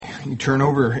You turn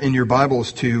over in your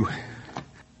Bibles to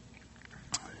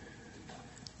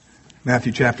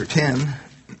Matthew chapter 10.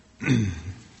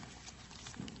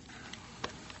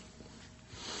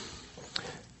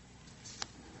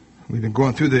 We've been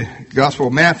going through the Gospel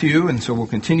of Matthew, and so we'll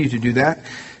continue to do that.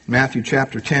 Matthew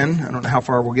chapter 10. I don't know how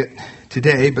far we'll get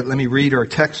today, but let me read our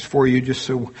text for you just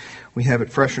so we have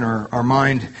it fresh in our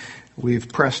mind. We've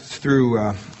pressed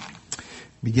through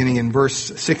beginning in verse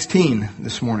 16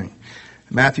 this morning.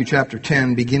 Matthew chapter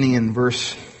 10, beginning in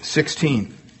verse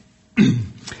 16.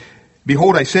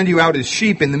 Behold, I send you out as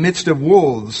sheep in the midst of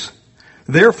wolves.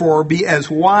 Therefore, be as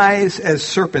wise as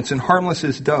serpents and harmless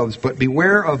as doves, but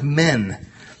beware of men,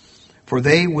 for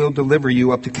they will deliver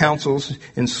you up to councils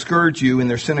and scourge you in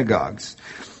their synagogues.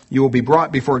 You will be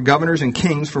brought before governors and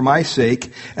kings for my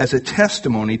sake as a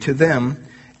testimony to them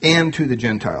and to the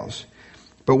Gentiles.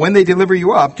 But when they deliver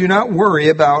you up, do not worry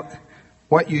about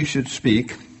what you should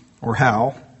speak or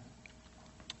how,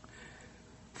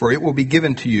 for it will be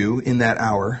given to you in that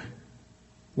hour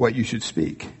what you should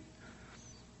speak.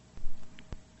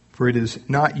 For it is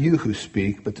not you who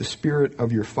speak, but the Spirit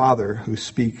of your Father who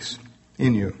speaks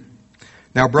in you.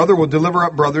 Now brother will deliver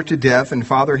up brother to death, and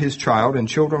father his child, and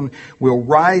children will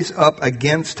rise up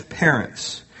against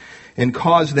parents and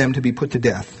cause them to be put to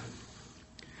death.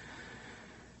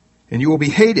 And you will be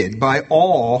hated by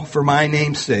all for my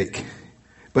name's sake.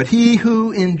 But he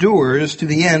who endures to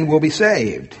the end will be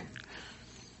saved.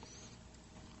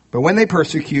 But when they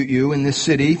persecute you in this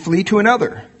city, flee to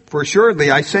another. For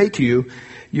assuredly I say to you,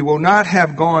 you will not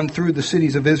have gone through the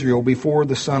cities of Israel before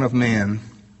the Son of Man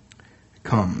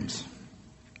comes.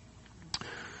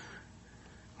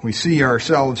 We see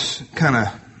ourselves kind of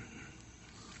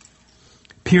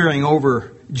peering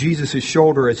over Jesus'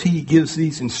 shoulder as he gives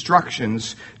these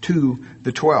instructions to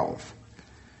the 12.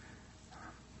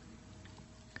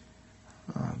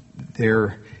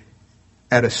 They're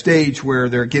at a stage where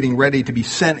they're getting ready to be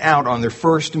sent out on their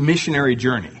first missionary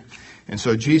journey. And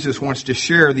so Jesus wants to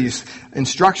share these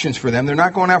instructions for them. They're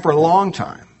not going out for a long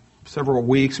time, several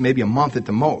weeks, maybe a month at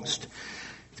the most.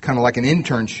 It's kind of like an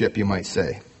internship, you might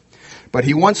say. But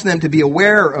he wants them to be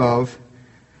aware of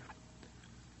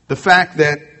the fact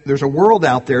that there's a world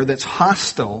out there that's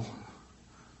hostile,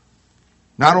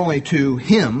 not only to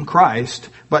him, Christ,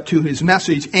 but to his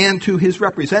message and to his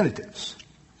representatives.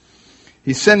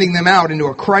 He's sending them out into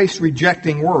a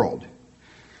Christ-rejecting world.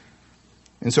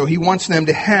 And so he wants them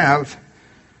to have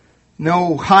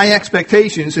no high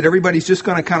expectations that everybody's just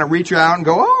going to kind of reach out and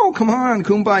go, oh, come on,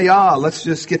 kumbaya, let's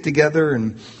just get together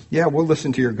and, yeah, we'll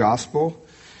listen to your gospel.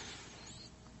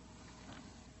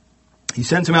 He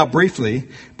sends them out briefly,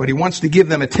 but he wants to give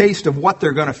them a taste of what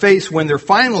they're going to face when they're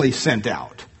finally sent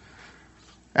out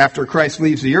after Christ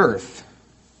leaves the earth.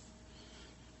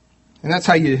 And that's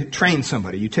how you train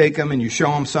somebody. You take them and you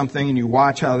show them something and you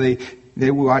watch how they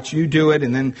watch you do it,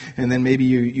 and then maybe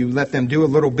you let them do a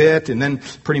little bit, and then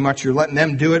pretty much you're letting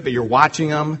them do it, but you're watching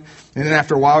them, and then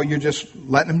after a while you're just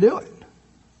letting them do it.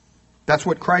 That's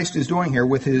what Christ is doing here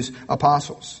with his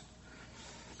apostles.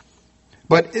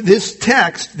 But this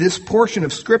text, this portion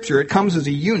of Scripture, it comes as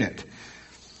a unit.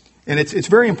 And it's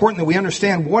very important that we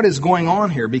understand what is going on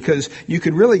here, because you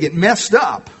could really get messed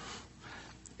up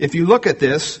if you look at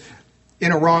this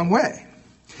in a wrong way.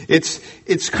 It's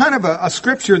kind of a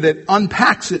Scripture that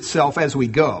unpacks itself as we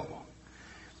go.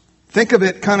 Think of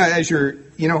it kind of as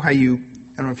how you,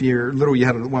 I don't know if you're little, you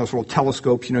had one of those little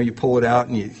telescopes, you pull it out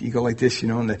and you go like this,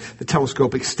 and the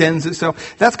telescope extends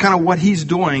itself. That's kind of what he's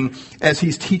doing as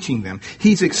he's teaching them.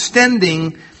 He's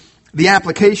extending the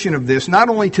application of this not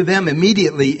only to them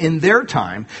immediately in their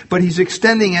time, but he's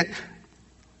extending it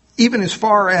even as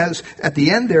far as at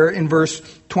the end there in verse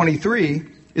 23,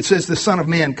 it says the Son of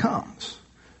Man comes.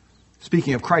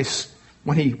 Speaking of Christ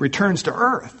when he returns to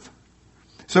earth.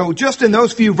 So just in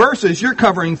those few verses, you're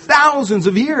covering thousands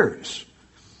of years.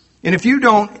 And if you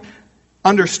don't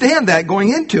understand that going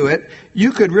into it,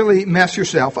 you could really mess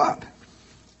yourself up.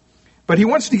 But he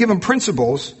wants to give them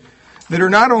principles that are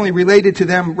not only related to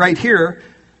them right here,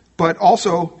 but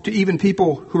also to even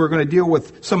people who are going to deal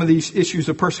with some of these issues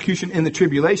of persecution in the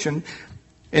tribulation,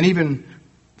 and even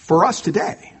for us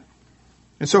today.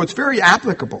 And so it's very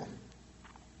applicable.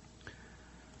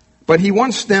 But he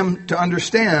wants them to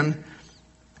understand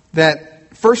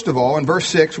that, first of all, in verse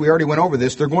 6, we already went over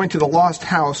this, they're going to the lost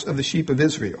house of the sheep of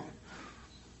Israel.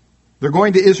 They're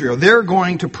going to Israel. They're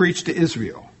going to preach to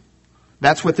Israel.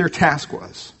 That's what their task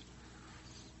was.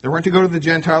 They weren't to go to the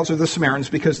Gentiles or the Samaritans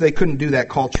because they couldn't do that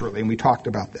culturally, and we talked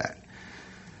about that.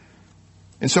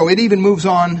 And so it even moves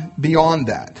on beyond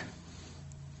that.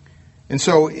 And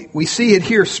so we see it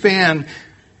here span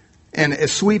and a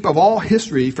sweep of all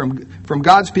history from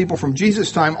God's people, from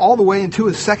Jesus' time, all the way into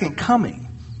his second coming.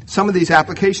 Some of these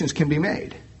applications can be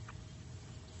made.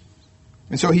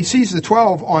 And so he sees the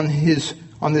 12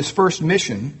 on this first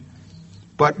mission,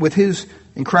 but with his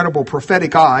incredible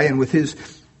prophetic eye and with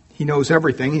he knows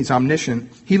everything, he's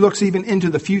omniscient, he looks even into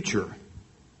the future.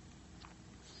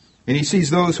 And he sees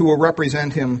those who will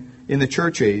represent him in the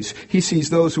church age. He sees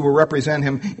those who will represent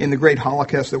him in the great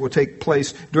Holocaust that will take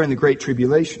place during the Great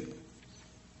Tribulation.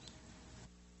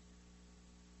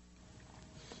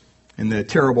 And the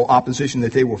terrible opposition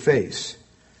that they will face.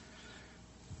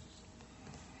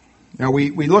 Now we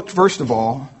looked, first of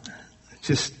all,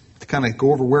 just to kind of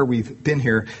go over where we've been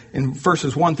here. In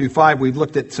verses 1 through 5, we've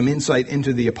looked at some insight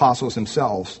into the apostles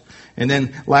themselves. And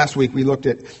then last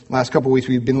couple of weeks,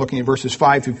 we've been looking at verses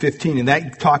 5 through 15, and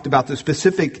that talked about the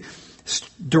specific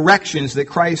directions that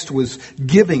Christ was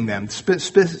giving them,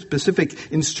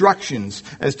 specific instructions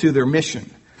as to their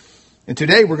mission. And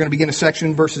today we're going to begin a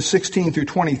section, verses 16 through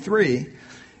 23,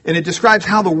 and it describes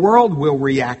how the world will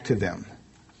react to them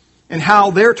and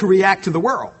how they're to react to the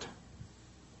world.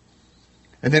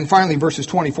 And then finally, verses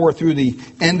 24 through the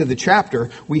end of the chapter,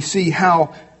 we see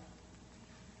how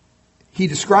he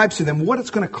describes to them what it's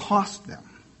going to cost them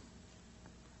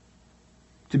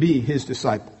to be his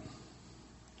disciple.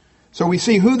 So we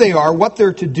see who they are, what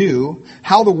they're to do,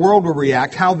 how the world will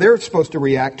react, how they're supposed to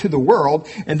react to the world,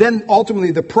 and then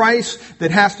ultimately the price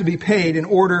that has to be paid in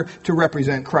order to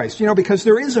represent Christ. Because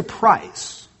there is a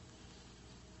price.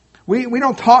 We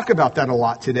don't talk about that a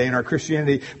lot today in our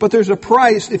Christianity, but there's a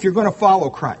price if you're going to follow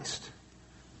Christ.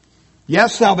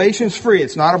 Yes, salvation is free.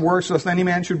 It's not of works, lest any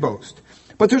man should boast.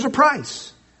 But there's a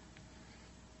price.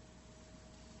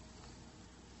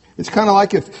 It's kind of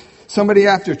like if somebody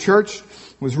after church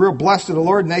was real blessed to the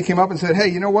Lord and they came up and said, "Hey,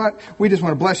 you know what? We just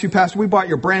want to bless you, Pastor. We bought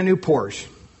your brand new Porsche."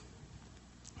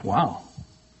 Wow.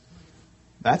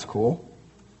 That's cool.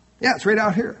 Yeah, it's right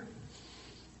out here.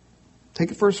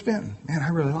 Take it for a spin. Man, I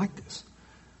really like this.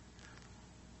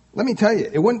 Let me tell you,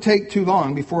 it wouldn't take too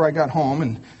long before I got home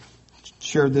and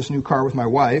shared this new car with my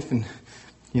wife and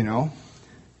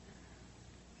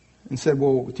said,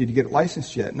 "Well, did you get it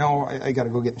licensed yet?" "No, I got to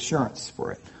go get insurance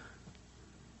for it."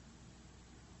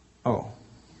 "Oh,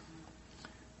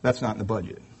 that's not in the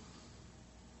budget.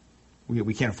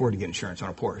 We can't afford to get insurance on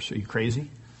a Porsche. Are you crazy?"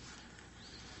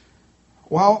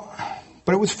 "Well,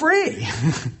 but it was free."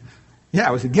 "Yeah,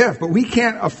 it was a gift, but we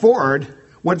can't afford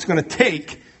what it's going to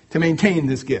take to maintain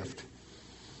this gift."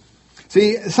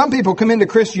 See, some people come into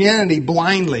Christianity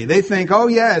blindly. They think, "Oh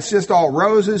yeah, it's just all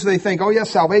roses." They think, "Oh yeah,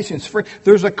 salvation's free."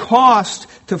 There's a cost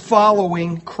to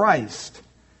following Christ.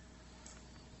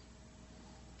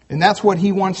 And that's what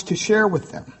he wants to share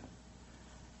with them.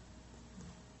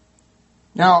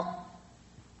 Now,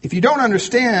 if you don't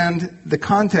understand the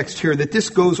context here, that this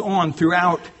goes on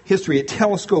throughout history, it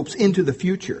telescopes into the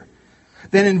future,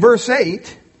 then in verse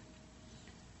 8,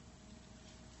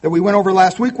 that we went over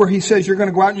last week, where he says you're going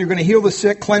to go out and you're going to heal the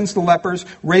sick, cleanse the lepers,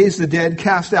 raise the dead,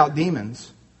 cast out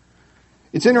demons.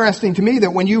 It's interesting to me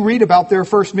that when you read about their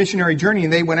first missionary journey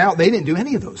and they went out, they didn't do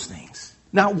any of those things.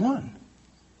 Not one.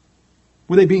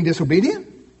 Were they being disobedient?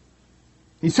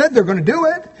 He said they're going to do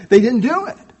it. They didn't do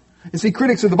it. And see,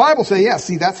 critics of the Bible say,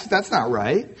 that's not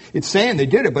right. It's saying they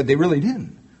did it, but they really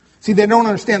didn't. See, they don't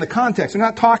understand the context. They're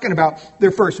not talking about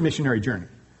their first missionary journey.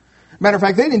 Matter of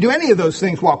fact, they didn't do any of those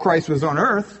things while Christ was on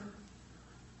earth.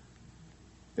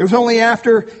 It was only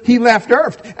after he left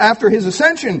earth, after his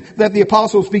ascension, that the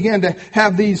apostles began to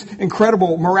have these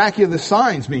incredible, miraculous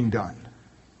signs being done.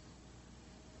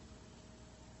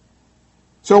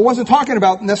 So it wasn't talking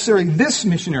about necessarily this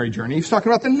missionary journey. He's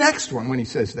talking about the next one when he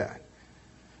says that.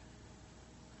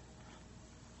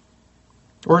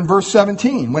 Or in verse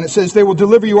 17, when it says, "They will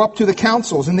deliver you up to the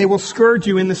councils and they will scourge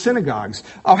you in the synagogues."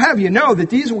 I'll have you know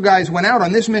that these guys went out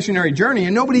on this missionary journey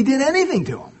and nobody did anything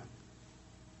to them.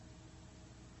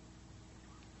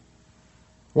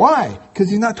 Why?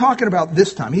 Because he's not talking about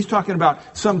this time. He's talking about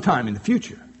some time in the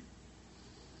future.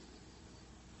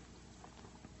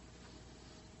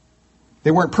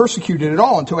 They weren't persecuted at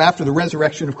all until after the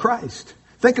resurrection of Christ.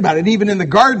 Think about it. Even in the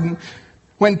garden,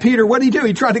 when Peter, what did he do?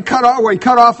 He tried to cut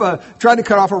off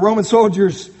a Roman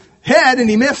soldier's head, and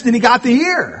he missed, and he got the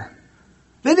ear.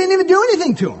 They didn't even do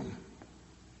anything to him.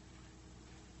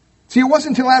 See, it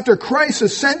wasn't until after Christ's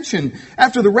ascension,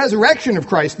 after the resurrection of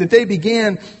Christ, that they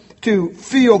began to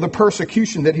feel the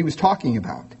persecution that he was talking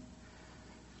about.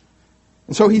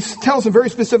 And so he tells them very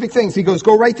specific things. He goes,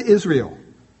 "Go right to Israel."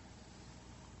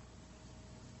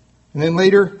 And then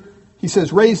later, he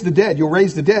says, "Raise the dead. You'll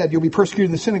raise the dead. You'll be persecuted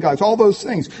in the synagogues." All those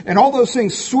things. And all those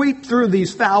things sweep through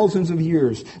these thousands of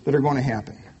years that are going to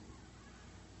happen.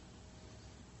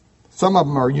 Some of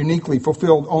them are uniquely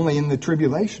fulfilled only in the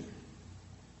tribulation.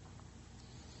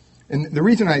 And the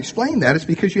reason I explain that is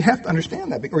because you have to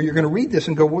understand that, or you're going to read this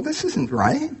and go, well, this isn't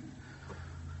right.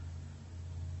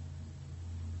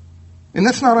 And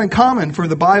that's not uncommon for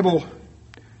the Bible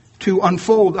to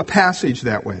unfold a passage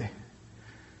that way.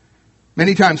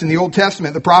 Many times in the Old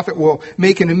Testament, the prophet will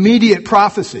make an immediate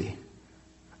prophecy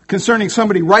concerning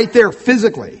somebody right there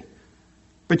physically.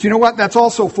 But you know what? That's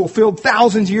also fulfilled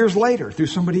thousands of years later through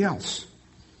somebody else.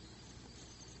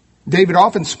 David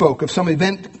often spoke of some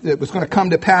event that was going to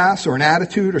come to pass, or an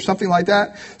attitude or something like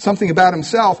that, something about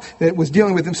himself that was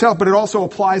dealing with himself, but it also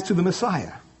applies to the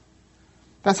Messiah.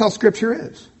 That's how Scripture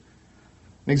is.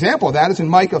 An example of that is in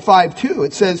Micah 5:2.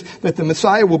 It says that the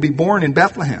Messiah will be born in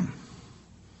Bethlehem.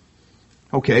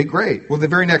 Okay, great. Well, the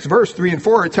very next verse, 3 and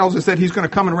 4, it tells us that he's going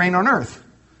to come and reign on earth.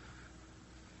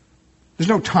 There's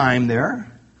no time there.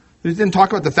 It didn't talk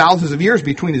about the thousands of years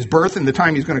between his birth and the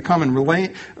time he's going to come and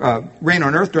reign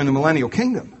on earth during the millennial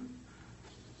kingdom.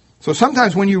 So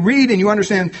sometimes when you read and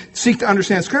you seek to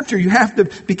understand Scripture, you have to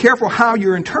be careful how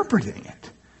you're interpreting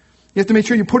it. You have to make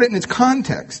sure you put it in its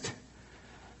context.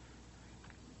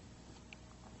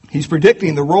 He's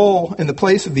predicting the role and the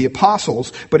place of the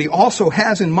apostles, but he also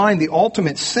has in mind the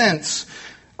ultimate sense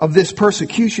of this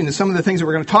persecution and some of the things that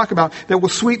we're going to talk about that will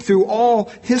sweep through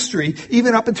all history,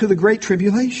 even up into the Great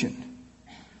Tribulation.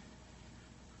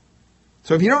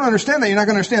 So if you don't understand that, you're not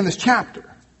going to understand this chapter.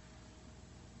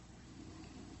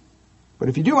 But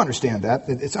if you do understand that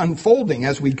it's unfolding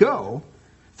as we go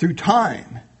through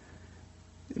time,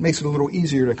 it makes it a little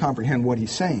easier to comprehend what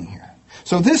he's saying here.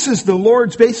 So this is the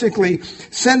Lord's basically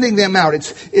sending them out.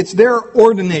 It's their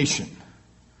ordination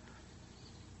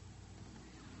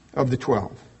of the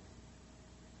 12.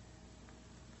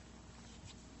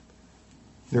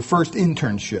 Their first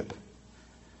internship.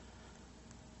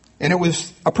 And it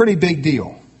was a pretty big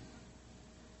deal.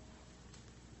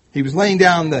 He was laying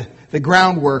down the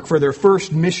groundwork for their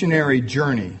first missionary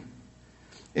journey.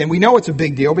 And we know it's a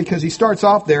big deal because he starts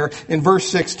off there in verse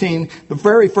 16. The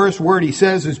very first word he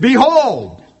says is,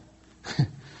 "Behold!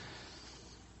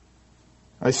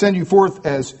 I send you forth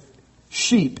as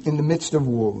sheep in the midst of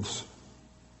wolves."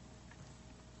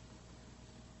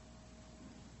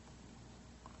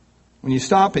 When you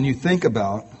stop and you think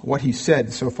about what he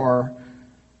said so far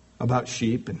about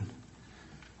sheep and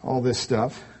all this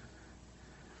stuff,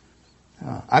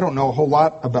 I don't know a whole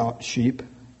lot about sheep.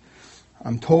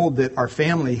 I'm told that our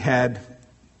family had,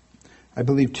 I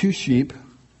believe, 2 sheep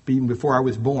even before I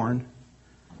was born.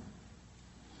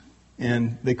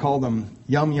 And they called them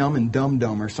Yum Yum and Dum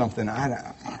Dum or something. I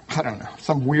don't know.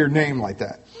 Some weird name like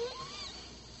that.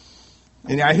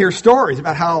 And I hear stories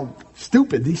about how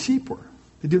stupid these sheep were.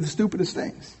 They do the stupidest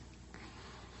things.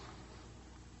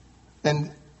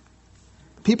 And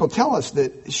people tell us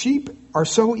that sheep are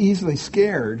so easily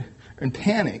scared and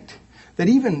panicked that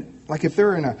even like if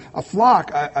they're in a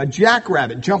flock, a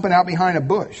jackrabbit jumping out behind a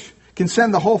bush can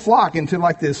send the whole flock into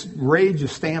like this rage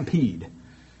of stampede.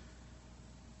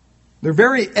 They're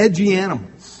very edgy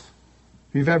animals,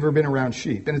 if you've ever been around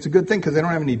sheep. And it's a good thing because they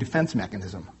don't have any defense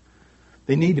mechanism.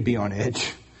 They need to be on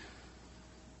edge.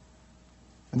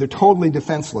 And they're totally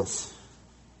defenseless.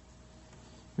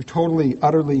 They're totally,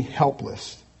 utterly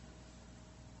helpless.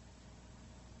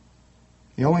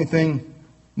 The only thing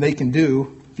they can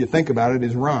do, if you think about it,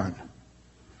 is run.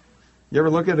 You ever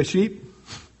look at a sheep?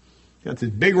 Got this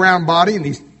big round body and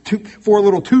these 4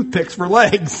 little toothpicks for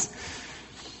legs.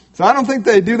 So I don't think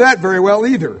they do that very well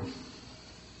either.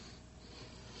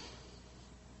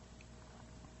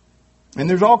 And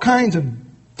there's all kinds of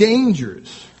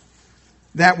dangers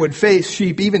that would face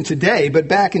sheep even today, but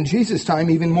back in Jesus' time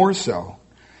even more so.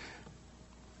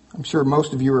 I'm sure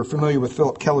most of you are familiar with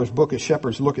Philip Keller's book, A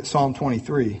Shepherd's Look at Psalm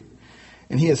 23.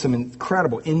 And he has some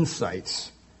incredible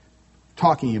insights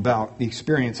talking about the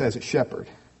experience as a shepherd.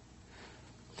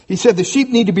 He said the sheep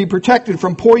need to be protected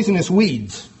from poisonous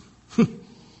weeds.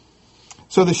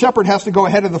 So the shepherd has to go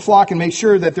ahead of the flock and make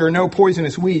sure that there are no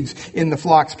poisonous weeds in the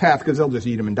flock's path because they'll just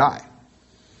eat them and die.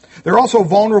 They're also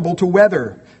vulnerable to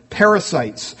weather,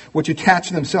 parasites, which attach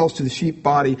themselves to the sheep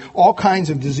body, all kinds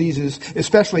of diseases,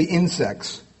 especially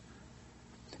insects.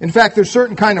 In fact, there's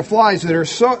certain kind of flies that are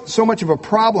so much of a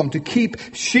problem to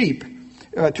keep sheep,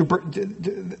 they're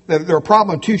a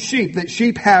problem to sheep, that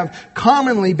sheep have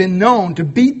commonly been known to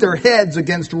beat their heads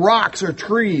against rocks or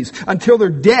trees until they're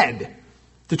dead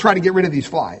to try to get rid of these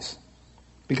flies.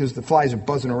 Because the flies are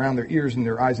buzzing around their ears and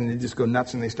their eyes and they just go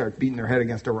nuts and they start beating their head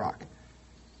against a rock.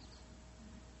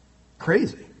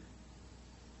 Crazy.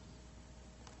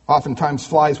 Oftentimes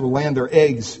flies will land their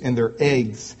eggs in their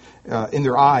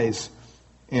eyes.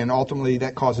 And ultimately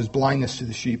that causes blindness to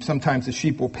the sheep. Sometimes the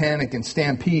sheep will panic and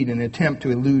stampede in an attempt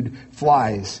to elude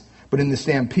flies. But in the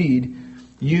stampede,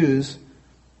 ewes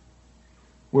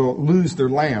will lose their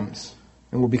lambs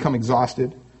and will become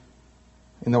exhausted,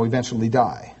 and they'll eventually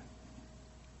die.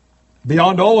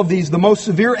 Beyond all of these, the most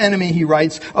severe enemy, he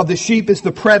writes, of the sheep is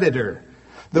the predator,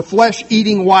 the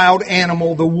flesh-eating wild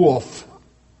animal, the wolf.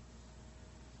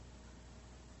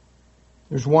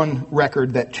 There's one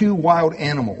record that 2 wild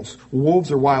animals,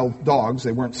 wolves are wild dogs,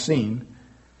 they weren't seen.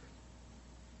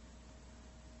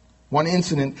 One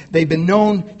incident, they've been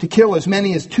known to kill as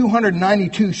many as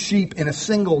 292 sheep in a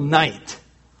single night.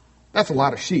 That's a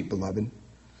lot of sheep, beloved.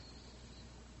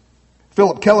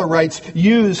 Philip Keller writes,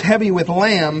 ewes heavy with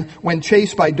lamb, when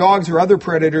chased by dogs or other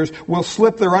predators, will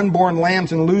slip their unborn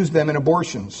lambs and lose them in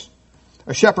abortions.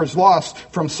 A shepherd's loss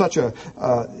from such an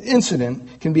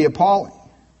incident can be appalling.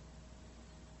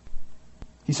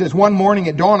 He says, one morning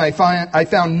at dawn I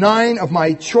found 9 of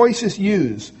my choicest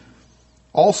ewes,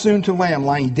 all soon to lamb,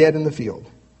 lying dead in the field.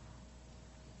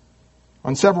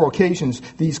 On several occasions,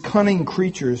 these cunning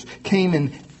creatures came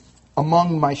in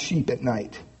among my sheep at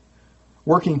night,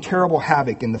 working terrible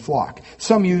havoc in the flock.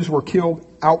 Some ewes were killed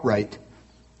outright,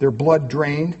 their blood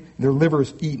drained, their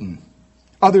livers eaten.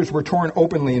 Others were torn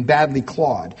openly and badly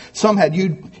clawed. Some had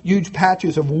huge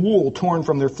patches of wool torn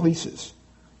from their fleeces.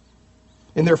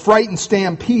 In their frightened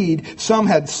stampede, some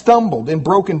had stumbled and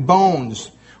broken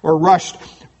bones or rushed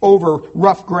over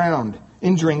rough ground,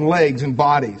 injuring legs and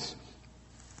bodies.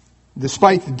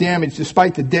 Despite the damage,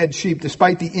 despite the dead sheep,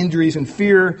 despite the injuries and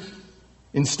fear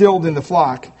instilled in the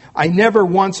flock, I never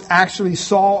once actually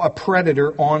saw a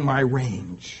predator on my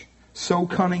range. So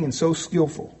cunning and so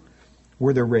skillful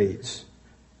were their raids.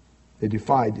 They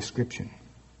defied description.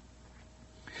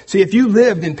 See, if you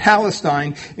lived in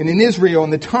Palestine and in Israel in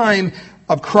the time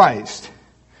of Christ,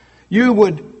 you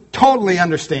would totally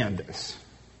understand this.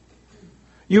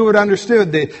 You would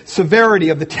understand the severity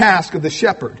of the task of the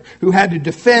shepherd who had to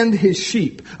defend his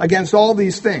sheep against all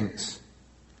these things.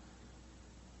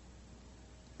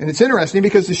 And it's interesting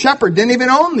because the shepherd didn't even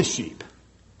own the sheep.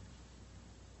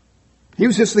 He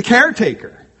was just the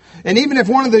caretaker. And even if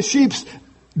one of the sheep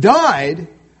died,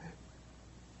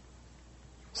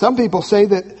 some people say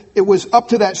that it was up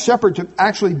to that shepherd to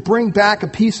actually bring back a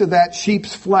piece of that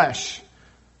sheep's flesh,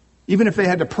 even if they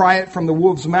had to pry it from the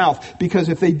wolf's mouth, because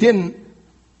if they didn't,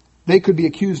 they could be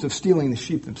accused of stealing the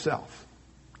sheep themselves,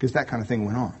 because that kind of thing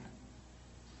went on.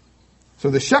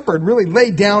 So the shepherd really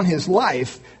laid down his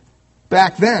life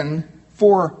back then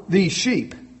for these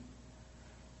sheep,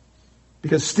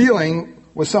 because stealing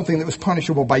was something that was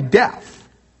punishable by death.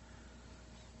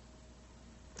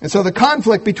 And so the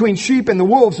conflict between sheep and the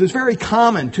wolves was very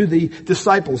common to the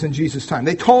disciples in Jesus' time.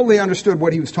 They totally understood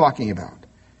what he was talking about.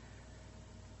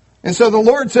 And so the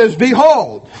Lord says,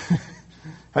 behold,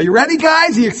 are you ready,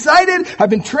 guys? Are you excited?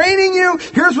 I've been training you.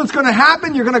 Here's what's going to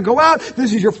happen. You're going to go out.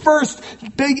 This is your first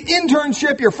big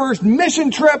internship, your first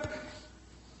mission trip.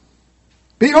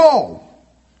 Behold,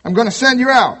 I'm going to send you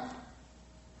out.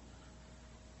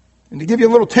 And to give you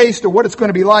a little taste of what it's going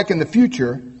to be like in the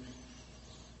future,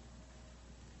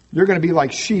 you're going to be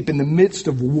like sheep in the midst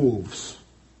of wolves.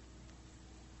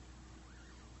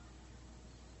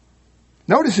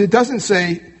 Notice it doesn't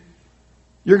say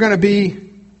you're going to be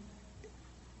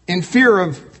in fear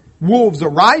of wolves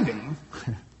arriving.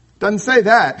 Doesn't say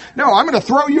that. No, I'm going to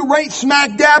throw you right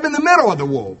smack dab in the middle of the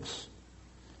wolves.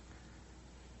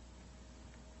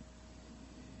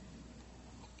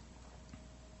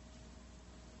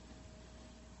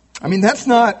 I mean, that's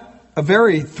not a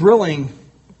very thrilling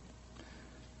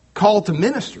call to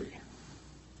ministry.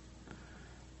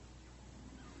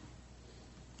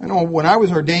 I know when I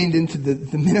was ordained into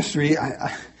the ministry,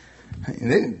 they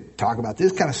didn't talk about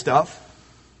this kind of stuff.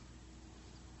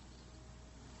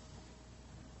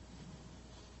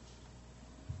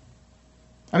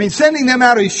 I mean, sending them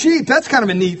out as sheep, that's kind of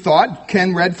a neat thought.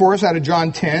 Ken read for us out of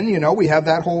John 10. You know, we have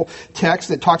that whole text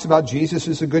that talks about Jesus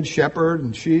as a good shepherd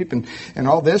and sheep and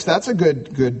all this. That's a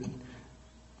good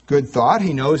thought.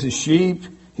 He knows his sheep.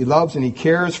 He loves and he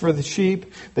cares for the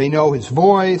sheep. They know his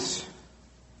voice.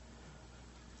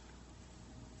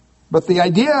 But the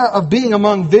idea of being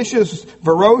among vicious,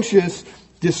 ferocious,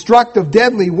 destructive,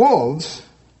 deadly wolves,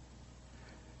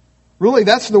 really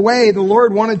that's the way the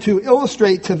Lord wanted to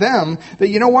illustrate to them that,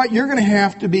 you know what, you're going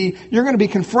to be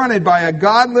confronted by a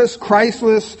godless,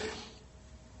 Christless,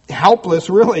 helpless,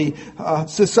 really,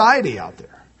 society out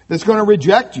there that's going to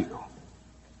reject you.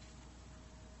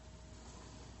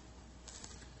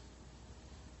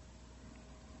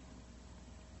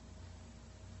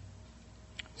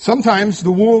 Sometimes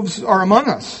the wolves are among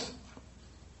us.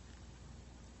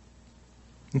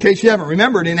 In case you haven't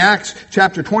remembered, in Acts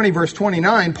chapter 20, verse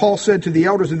 29, Paul said to the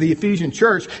elders of the Ephesian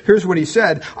church, here's what he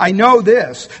said, I know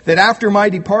this, that after my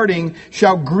departing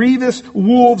shall grievous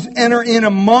wolves enter in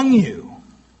among you,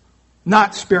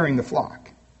 not sparing the flock.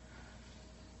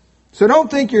 So don't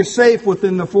think you're safe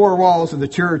within the four walls of the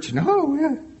church.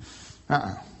 No,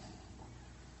 yeah.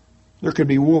 There could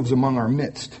be wolves among our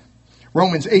midst.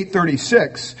 Romans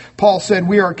 8:36, Paul said,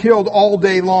 we are killed all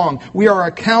day long. We are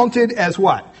accounted as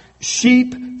what?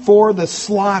 Sheep for the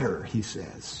slaughter, he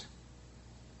says.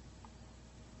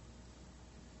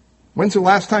 When's the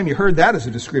last time you heard that as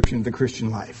a description of the Christian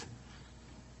life?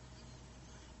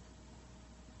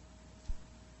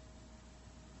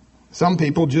 Some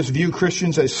people just view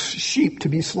Christians as sheep to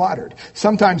be slaughtered.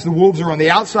 Sometimes the wolves are on the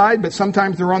outside, but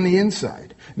sometimes they're on the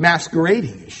inside,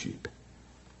 masquerading as sheep.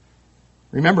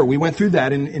 Remember, we went through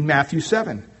that in Matthew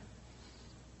 7.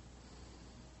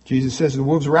 Jesus says the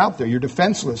wolves are out there. You're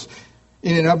defenseless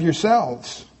in and of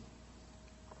yourselves.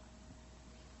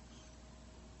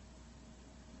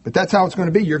 But that's how it's going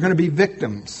to be. You're going to be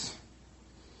victims.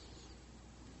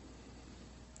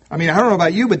 I mean, I don't know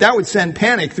about you, but that would send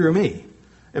panic through me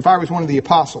if I was one of the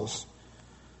apostles.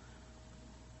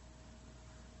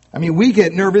 I mean, we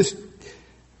get nervous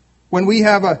when we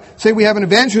have say we have an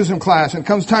evangelism class and it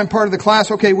comes time part of the class,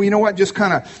 okay, well, you know what, just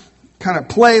kind of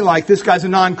play like this guy's a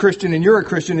non-Christian and you're a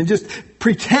Christian and just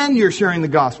pretend you're sharing the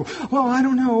gospel. Well, I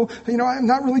don't know. I'm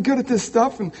not really good at this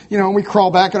stuff. And, we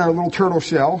crawl back in our little turtle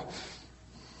shell.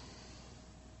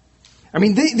 I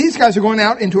mean, these guys are going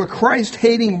out into a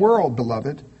Christ-hating world,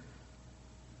 beloved.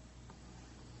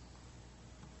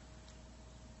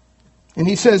 And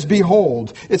he says,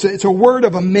 behold. It's a word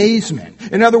of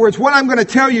amazement. In other words, what I'm going to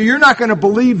tell you, you're not going to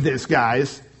believe this,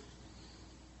 guys.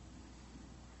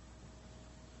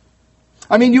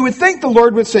 I mean, you would think the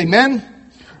Lord would say, men,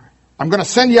 I'm going to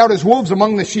send you out as wolves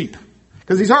among the sheep.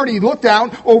 Because he's already looked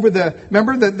out over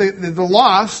the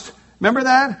lost. Remember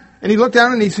that? And he looked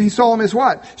down and he saw them as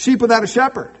what? Sheep without a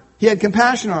shepherd. He had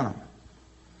compassion on them.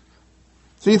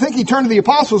 So you think he turned to the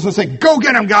apostles and said, go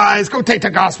get them, guys. Go take the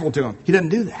gospel to them. He doesn't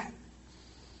do that.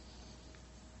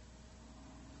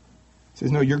 He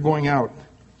says, no, you're going out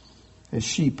as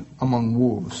sheep among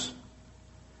wolves.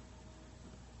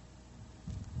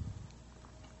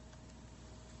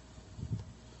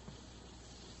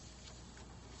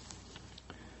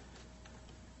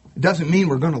 It doesn't mean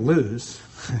we're going to lose,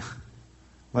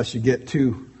 unless you get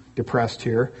too depressed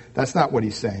here. That's not what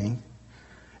he's saying.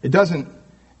 It doesn't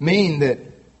mean that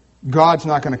God's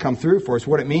not going to come through for us.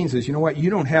 What it means is, you know what?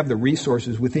 You don't have the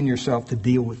resources within yourself to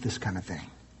deal with this kind of thing.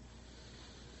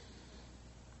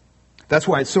 That's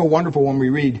why it's so wonderful when we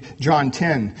read John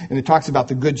 10 and it talks about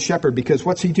the good shepherd, because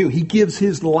what's he do? He gives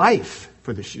his life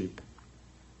for the sheep.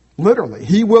 Literally.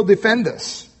 He will defend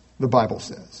us, the Bible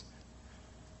says.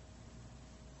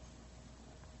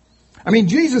 I mean,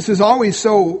 Jesus is always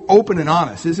so open and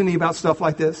honest, isn't he, about stuff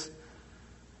like this?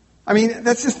 I mean,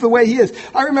 that's just the way he is.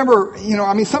 I remember,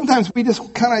 sometimes we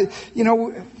just kind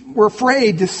of, we're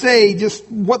afraid to say just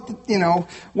what,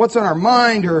 what's on our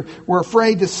mind, or we're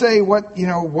afraid to say what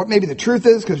maybe the truth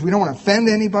is because we don't want to offend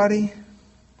anybody.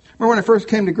 Remember when I first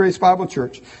came to Grace Bible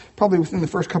Church, probably within the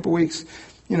first couple of weeks,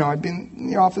 I'd been in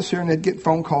the office here and I'd get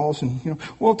phone calls and,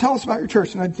 well, tell us about your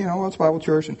church. And I'd, well, it's Bible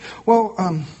Church. And, well,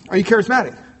 are you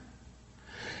charismatic?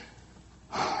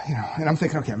 And I'm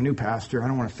thinking, okay, I'm a new pastor. I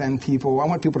don't want to offend people. I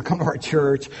want people to come to our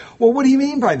church. Well, what do you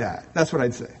mean by that? That's what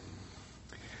I'd say.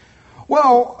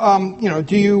 Well,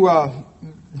 do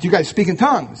you guys speak in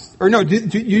tongues? Or no,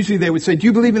 usually they would say, do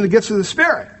you believe in the gifts of the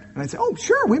Spirit? And I'd say, oh,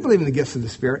 sure, we believe in the gifts of the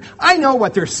Spirit. I know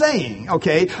what they're saying,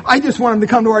 okay? I just want them to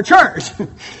come to our church.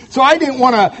 So I didn't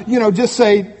want to, just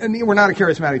say, we're not a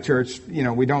charismatic church.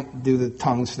 We don't do the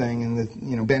tongues thing and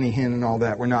the, Benny Hinn and all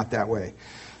that. We're not that way.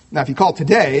 Now, if you call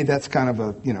today, that's kind of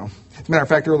a, as a matter of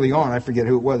fact, early on, I forget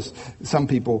who it was, some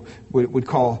people would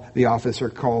call the office or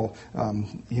call, I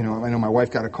know my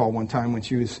wife got a call one time when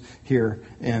she was here,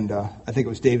 and I think it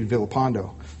was David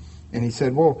Villapando. And he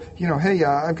said, well, hey,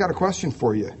 I've got a question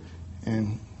for you.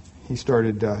 And he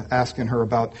started asking her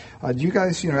about, do you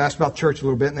guys, asked about church a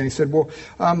little bit, and then he said, well,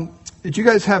 did you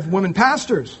guys have women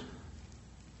pastors?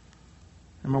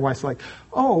 And my wife's like,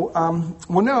 well,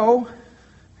 no.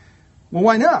 Well,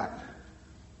 why not?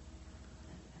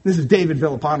 This is David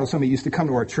Villapando. Somebody used to come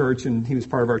to our church, and he was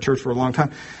part of our church for a long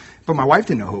time. But my wife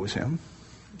didn't know who it was him.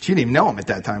 She didn't even know him at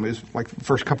that time. It was like the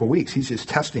first couple of weeks. He's just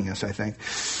testing us, I think.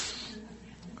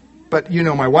 But you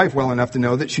know my wife well enough to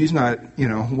know that she's not,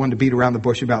 one to beat around the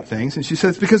bush about things. And she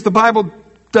says, because the Bible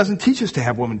doesn't teach us to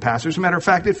have women pastors. As a matter of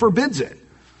fact, it forbids it.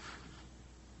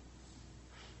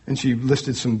 And she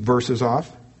listed some verses off.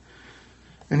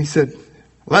 And he said,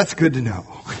 Well, that's good to know.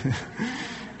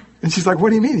 And she's like, what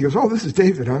do you mean? He goes, oh, this is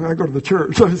David. I go to the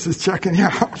church. I was just checking you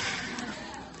out.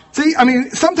 See,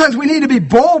 sometimes we need to be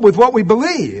bold with what we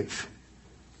believe.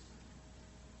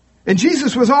 And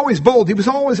Jesus was always bold. He was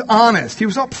always honest. He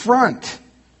was up front.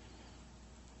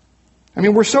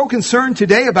 We're so concerned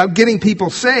today about getting people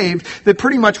saved that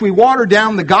pretty much we water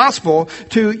down the gospel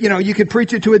to, you could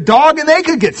preach it to a dog and they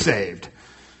could get saved.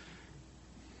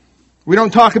 We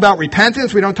don't talk about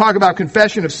repentance. We don't talk about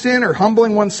confession of sin or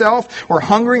humbling oneself or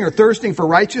hungering or thirsting for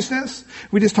righteousness.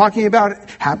 We're just talking about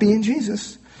happy in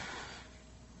Jesus.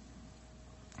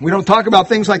 We don't talk about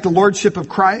things like the lordship of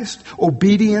Christ,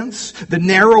 obedience, the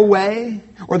narrow way,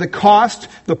 or the cost,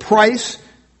 the price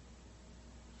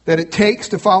that it takes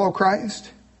to follow Christ.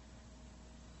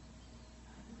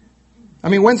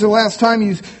 When's the last time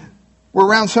you were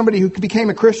around somebody who became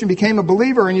a Christian, became a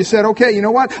believer, and you said, okay, you know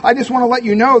what? I just want to let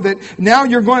you know that now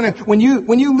you're going to, when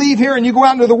you leave here and you go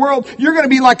out into the world, you're going to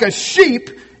be like a sheep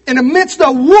in the midst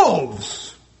of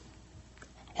wolves.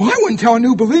 Well, I wouldn't tell a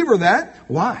new believer that.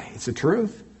 Why? It's the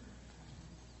truth.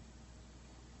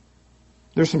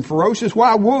 There's some ferocious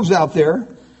wild wolves out there.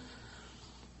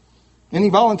 Any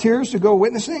volunteers to go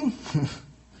witnessing?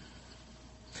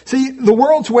 See, the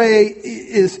world's way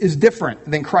is different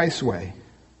than Christ's way.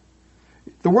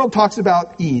 The world talks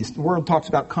about ease. The world talks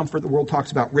about comfort. The world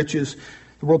talks about riches.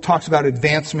 The world talks about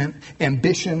advancement,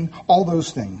 ambition, all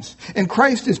those things. And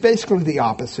Christ is basically the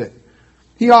opposite.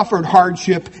 He offered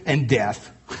hardship and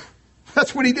death.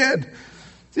 That's what he did.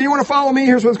 So you want to follow me?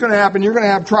 Here's what's going to happen. You're going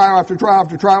to have trial after trial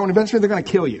after trial, and eventually they're going to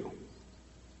kill you.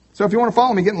 So if you want to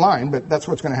follow me, get in line, but that's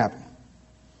what's going to happen.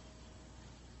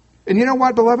 And you know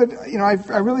what, beloved?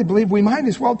 I really believe we might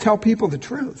as well tell people the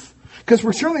truth. Because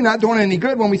we're surely not doing any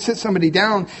good when we sit somebody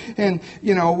down and,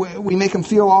 we make them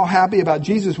feel all happy about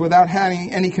Jesus without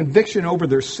having any conviction over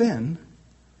their sin.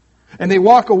 And they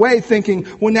walk away thinking,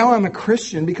 well, now I'm a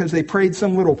Christian because they prayed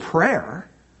some little prayer.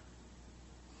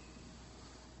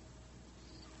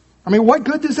 What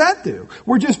good does that do?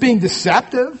 We're just being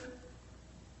deceptive.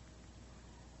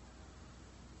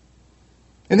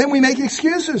 And then we make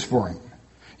excuses for him.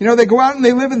 They go out and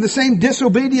they live in the same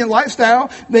disobedient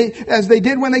lifestyle as they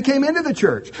did when they came into the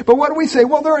church. But what do we say?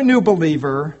 Well, they're a new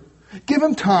believer. Give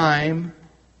them time.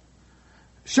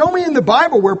 Show me in the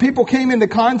Bible where people came into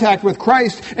contact with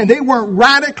Christ and they weren't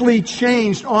radically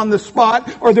changed on the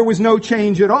spot or there was no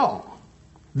change at all.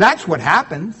 That's what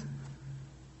happens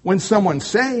when someone's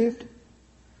saved.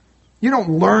 You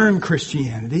don't learn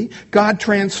Christianity. God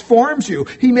transforms you.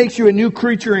 He makes you a new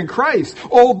creature in Christ.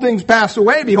 Old things pass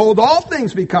away. Behold, all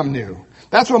things become new.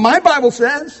 That's what my Bible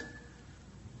says.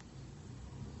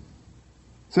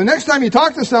 So next time you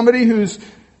talk to somebody who's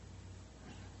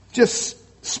just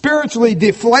spiritually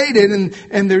deflated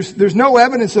and there's no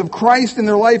evidence of Christ in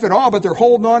their life at all, but they're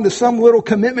holding on to some little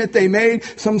commitment they made,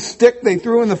 some stick they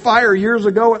threw in the fire years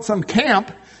ago at some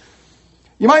camp,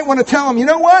 you might want to tell them, you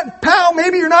know what, pal,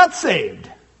 maybe you're not saved.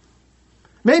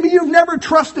 Maybe you've never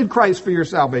trusted Christ for your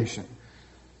salvation.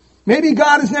 Maybe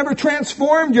God has never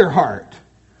transformed your heart.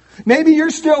 Maybe you're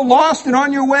still lost and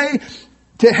on your way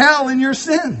to hell in your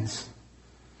sins.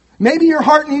 Maybe your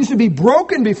heart needs to be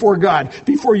broken before God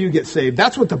before you get saved.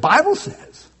 That's what the Bible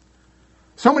says.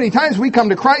 So many times we come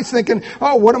to Christ thinking,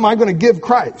 oh, what am I going to give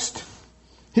Christ?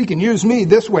 He can use me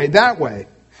this way, that way.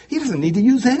 He doesn't need to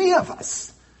use any of us.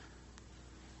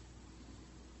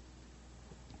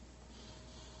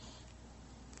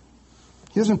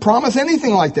 He doesn't promise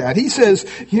anything like that. He says,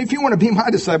 if you want to be my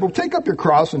disciple, take up your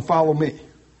cross and follow me.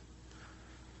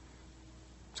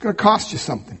 It's going to cost you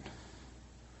something.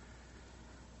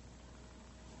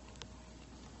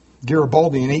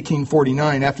 Garibaldi in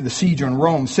 1849, after the siege on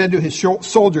Rome, said to his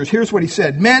soldiers, here's what he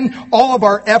said, men, all of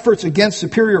our efforts against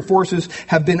superior forces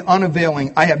have been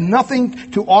unavailing. I have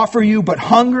nothing to offer you but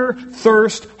hunger,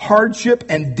 thirst, hardship,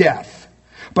 and death.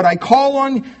 But I call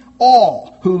on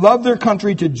all who love their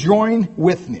country to join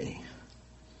with me.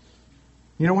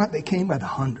 You know what? They came by the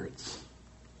hundreds.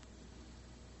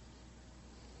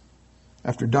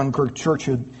 After Dunkirk,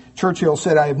 Churchill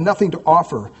said, I have nothing to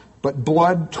offer but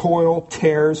blood, toil,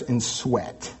 tears, and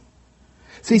sweat.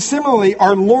 See, similarly,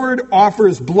 our Lord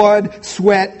offers blood,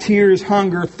 sweat, tears,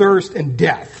 hunger, thirst, and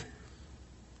death.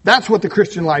 That's what the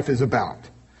Christian life is about.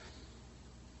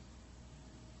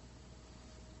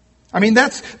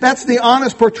 That's the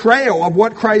honest portrayal of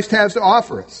what Christ has to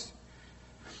offer us.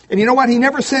 And you know what? He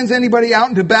never sends anybody out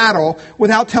into battle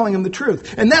without telling them the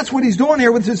truth. And that's what he's doing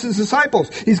here with his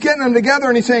disciples. He's getting them together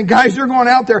and he's saying, guys, you're going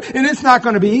out there and it's not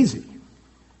going to be easy.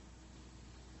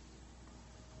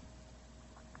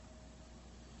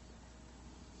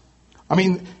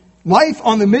 Life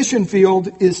on the mission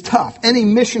field is tough. Any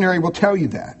missionary will tell you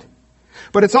that.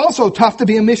 But it's also tough to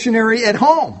be a missionary at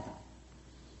home.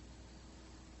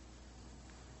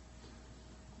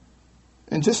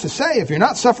 And just to say, if you're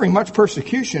not suffering much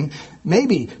persecution,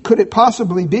 maybe, could it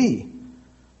possibly be?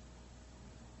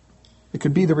 It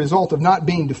could be the result of not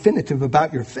being definitive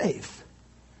about your faith.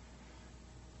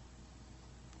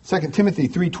 2 Timothy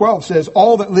 3:12 says,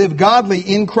 all that live godly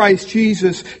in Christ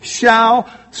Jesus shall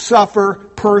suffer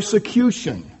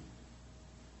persecution.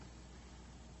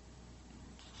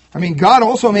 I mean, God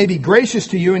also may be gracious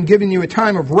to you in giving you a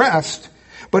time of rest,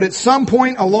 but at some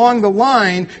point along the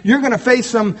line, you're going to face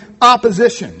some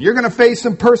opposition. You're going to face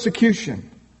some persecution.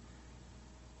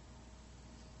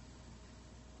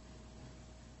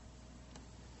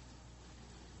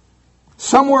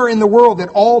 Somewhere in the world at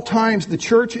all times, the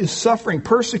church is suffering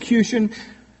persecution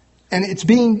and it's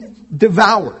being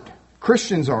devoured.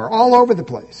 Christians are all over the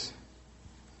place.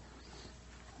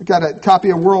 I got a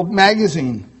copy of World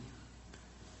Magazine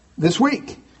this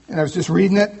week, and I was just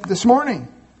reading it this morning.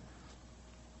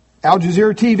 Al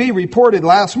Jazeera TV reported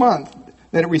last month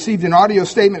that it received an audio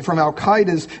statement from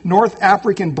Al-Qaeda's North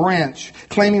African branch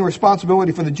claiming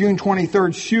responsibility for the June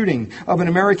 23rd shooting of an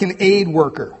American aid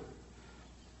worker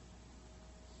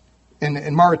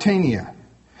in Mauritania.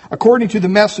 According to the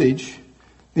message,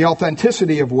 the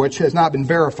authenticity of which has not been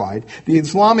verified, the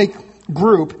Islamic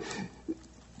group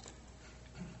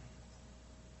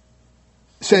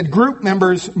said group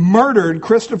members murdered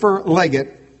Christopher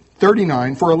Leggett,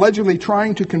 39, for allegedly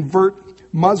trying to convert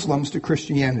Muslims to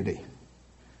Christianity.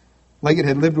 Leggett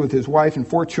had lived with his wife and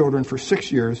 4 children for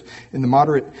 6 years in the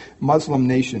moderate Muslim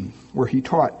nation, where he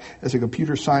taught as a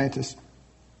computer scientist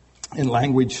and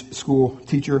language school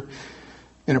teacher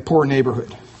in a poor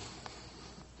neighborhood.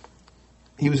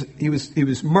 He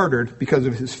was murdered because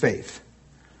of his faith.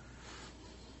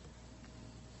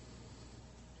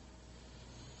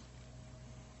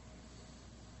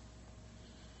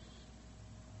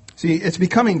 See, it's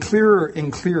becoming clearer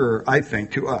and clearer, I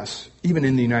think, to us, even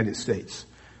in the United States,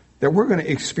 that we're going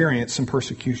to experience some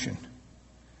persecution.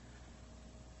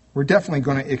 We're definitely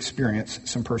going to experience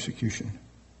some persecution.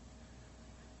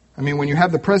 I mean, when you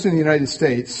have the President of the United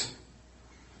States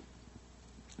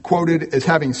quoted as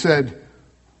having said,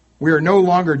 "We are no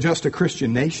longer just a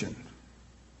Christian nation."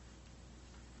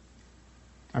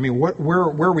 I mean, where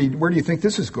do you think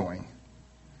this is going?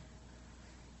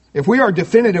 If we are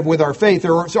definitive with our faith,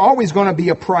 there's always going to be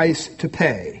a price to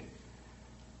pay.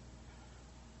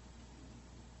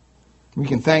 We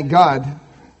can thank God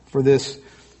for this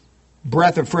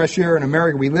breath of fresh air in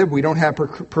America we live. We don't have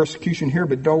persecution here,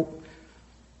 but don't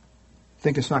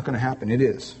think it's not going to happen. It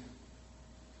is.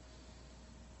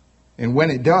 And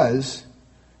when it does,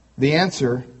 the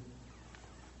answer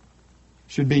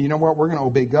should be, you know what, we're going to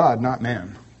obey God, not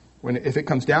man, if it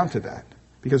comes down to that.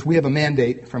 Because we have a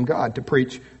mandate from God to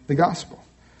preach the gospel.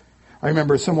 I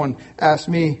remember someone asked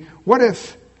me, what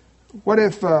if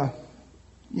the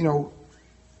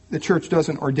church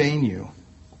doesn't ordain you?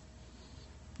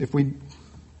 If we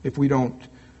don't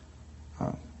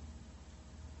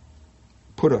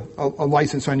put a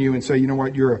license on you and say, you know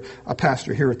what, you're a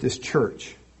pastor here at this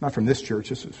church. Not from this church.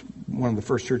 This was one of the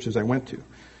first churches I went to.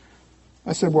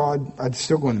 I said, well, I'd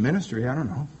still go into ministry. I don't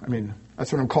know. I mean,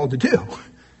 that's what I'm called to do.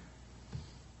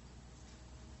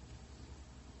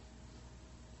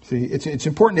 See, it's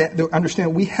important to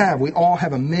understand we all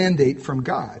have a mandate from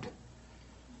God.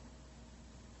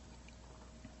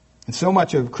 And so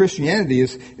much of Christianity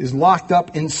is locked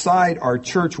up inside our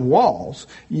church walls.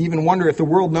 You even wonder if the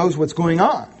world knows what's going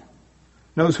on,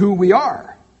 knows who we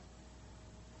are.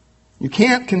 You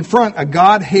can't confront a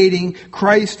God-hating,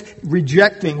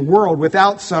 Christ-rejecting world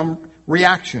without some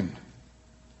reaction.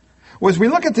 Well, as we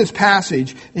look at this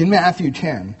passage in Matthew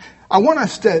 10, I want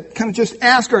us to kind of just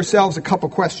ask ourselves a couple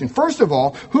questions. First of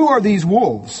all, who are these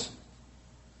wolves?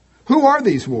 Who are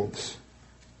these wolves?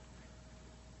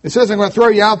 It says, I'm going to throw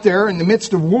you out there in the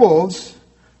midst of wolves.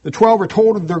 The 12 are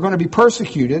told that they're going to be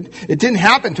persecuted. It didn't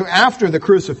happen until after the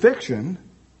crucifixion.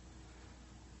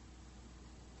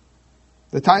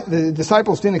 The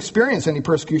disciples didn't experience any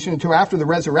persecution until after the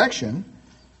resurrection.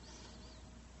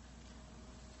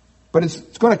 But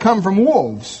it's going to come from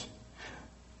wolves.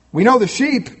 We know the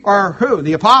sheep are who?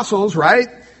 The apostles, right?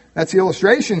 That's the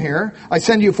illustration here. I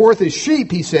send you forth as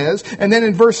sheep, he says. And then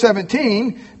in verse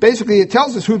 17, basically it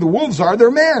tells us who the wolves are.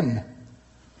 They're men.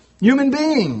 Human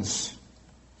beings.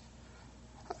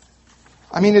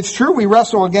 I mean, it's true we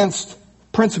wrestle against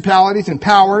principalities and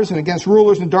powers and against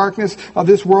rulers in darkness of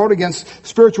this world, against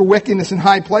spiritual wickedness in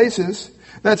high places.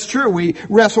 That's true. We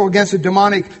wrestle against a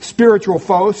demonic spiritual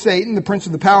foe, Satan, the prince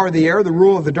of the power of the air, the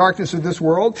rule of the darkness of this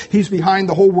world. He's behind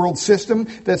the whole world system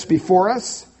that's before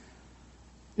us.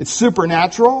 It's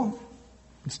supernatural.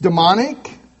 It's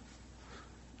demonic.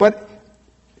 But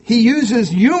he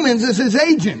uses humans as his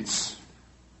agents.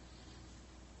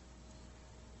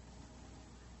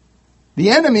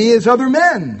 The enemy is other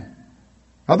men,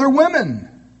 other women.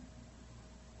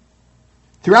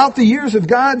 Throughout the years of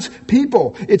God's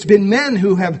people, it's been men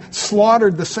who have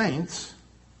slaughtered the saints,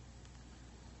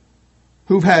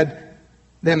 who've had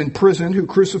them imprisoned, who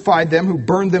crucified them, who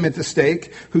burned them at the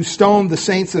stake, who stoned the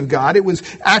saints of God. It was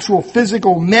actual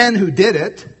physical men who did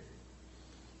it.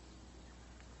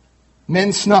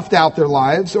 Men snuffed out their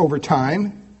lives over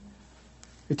time.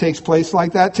 It takes place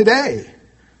like that today.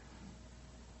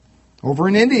 Over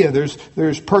in India,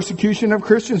 there's persecution of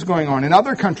Christians going on. In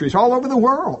other countries, all over the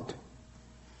world.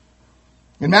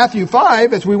 In Matthew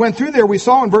 5, as we went through there, we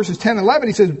saw in verses 10 and 11,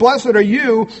 he says, "Blessed are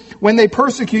you when they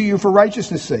persecute you for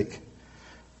righteousness' sake.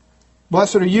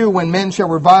 Blessed are you when men shall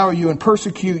revile you and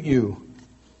persecute you,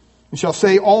 and shall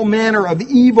say all manner of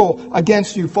evil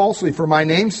against you falsely for my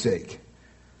name's sake."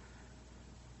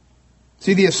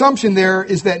 See, the assumption there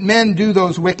is that men do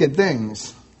those wicked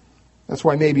things. That's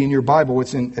why maybe in your Bible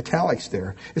it's in italics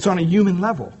there. It's on a human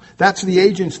level. That's the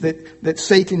agents that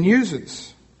Satan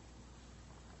uses.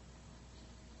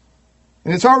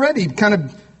 And it's already kind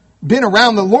of been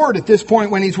around the Lord at this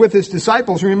point when he's with his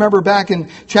disciples. Remember back in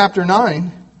chapter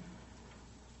 9,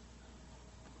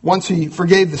 once he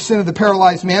forgave the sin of the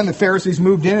paralyzed man, the Pharisees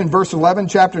moved in verse 11,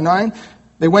 chapter 9.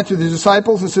 They went to the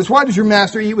disciples and says, "Why does your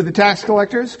master eat with the tax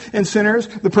collectors and sinners?"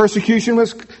 The persecution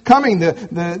was coming.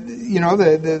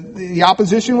 The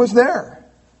opposition was there.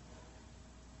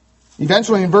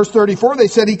 Eventually, in verse 34, they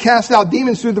said he cast out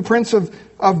demons through the prince of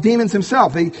demons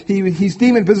himself. He's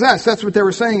demon-possessed. That's what they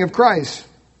were saying of Christ.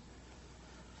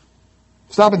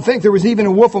 Stop and think. There was even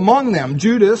a wolf among them,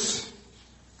 Judas,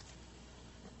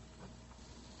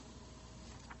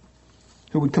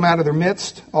 who would come out of their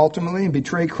midst, ultimately, and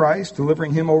betray Christ,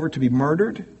 delivering him over to be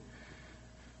murdered.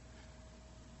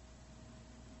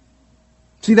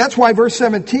 See, that's why verse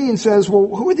 17 says, well,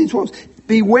 who are these wolves?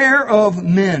 Beware of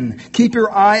men. Keep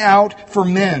your eye out for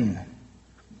men.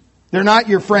 They're not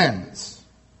your friends.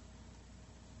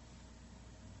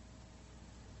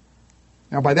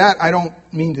 Now, by that, I don't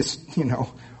mean to,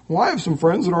 well, I have some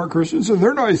friends that aren't Christians and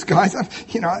they're nice guys.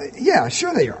 Yeah,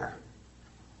 sure they are.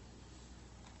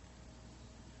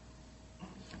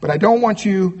 But I don't want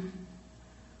you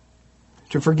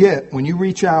to forget when you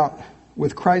reach out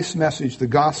with Christ's message, the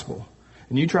gospel,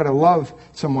 and you try to love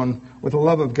someone with the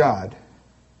love of God,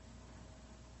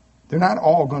 they're not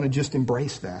all going to just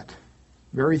embrace that.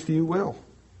 Very few will.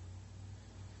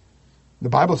 The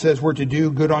Bible says we're to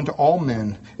do good unto all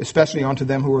men, especially unto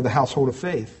them who are the household of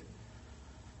faith.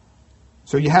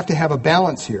 So you have to have a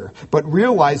balance here. But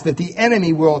realize that the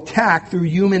enemy will attack through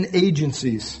human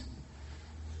agencies.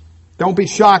 Don't be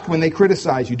shocked when they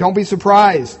criticize you. Don't be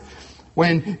surprised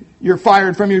when you're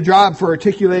fired from your job for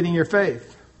articulating your faith.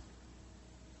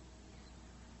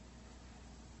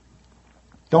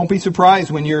 Don't be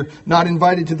surprised when you're not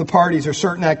invited to the parties or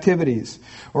certain activities.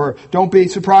 Or don't be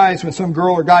surprised when some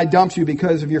girl or guy dumps you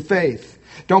because of your faith.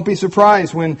 Don't be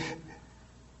surprised when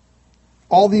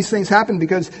all these things happen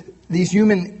because these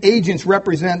human agents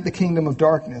represent the kingdom of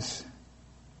darkness.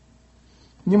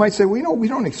 And you might say, well, we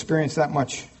don't experience that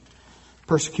much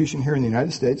persecution here in the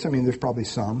United States. I mean, there's probably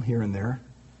some here and there.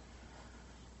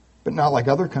 But not like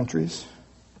other countries.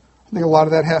 I think a lot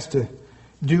of that has to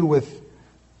do with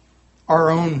our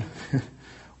own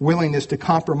willingness to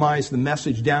compromise the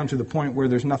message down to the point where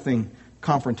there's nothing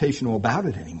confrontational about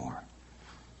it anymore.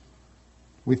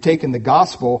 We've taken the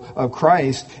gospel of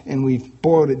Christ and we've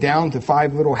boiled it down to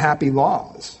 5 little happy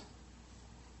laws.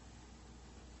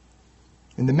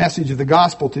 And the message of the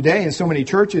gospel today in so many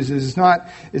churches is not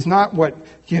what,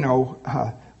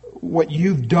 what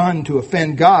you've done to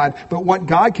offend God, but what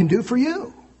God can do for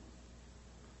you.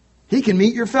 He can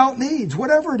meet your felt needs,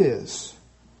 whatever it is.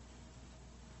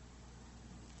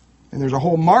 And there's a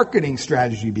whole marketing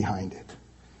strategy behind it.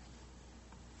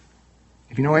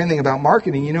 If you know anything about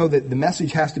marketing, you know that the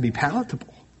message has to be palatable.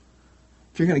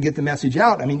 If you're going to get the message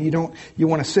out, you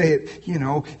want to say it, in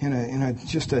a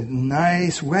just a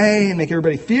nice way and make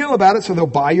everybody feel about it so they'll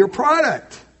buy your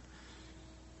product.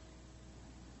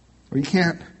 Or you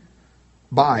can't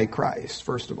buy Christ,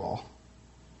 first of all.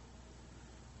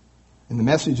 And the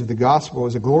message of the gospel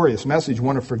is a glorious message,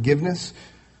 one of forgiveness,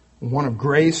 one of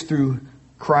grace through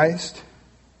Christ.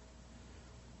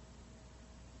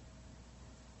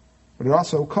 But it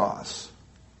also costs.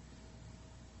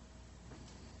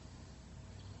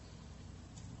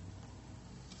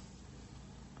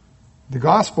 The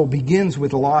gospel begins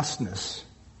with lostness.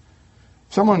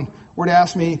 If someone were to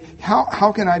ask me,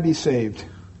 how can I be saved?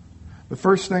 The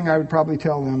first thing I would probably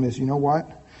tell them is, you know what?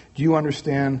 Do you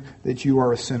understand that you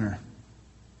are a sinner?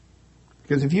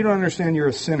 Because if you don't understand you're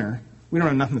a sinner, we don't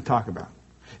have nothing to talk about.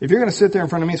 If you're going to sit there in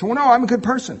front of me and say, well, no, I'm a good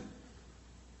person.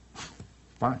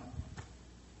 Fine.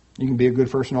 You can be a good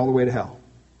person all the way to hell.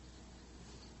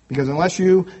 Because unless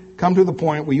you come to the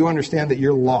point where you understand that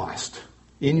you're lost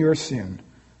in your sin,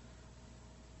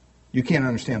 you can't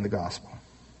understand the gospel.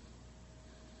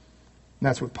 And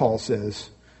that's what Paul says.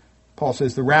 Paul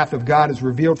says, the wrath of God is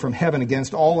revealed from heaven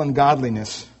against all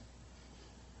ungodliness.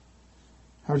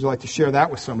 How would you like to share that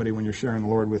with somebody when you're sharing the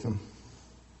Lord with them?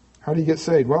 How do you get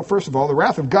saved? Well, first of all, the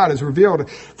wrath of God is revealed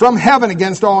from heaven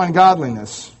against all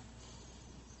ungodliness.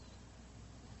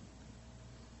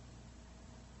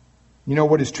 You know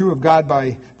what is true of God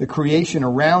by the creation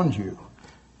around you,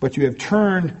 but you have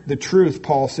turned the truth,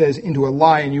 Paul says, into a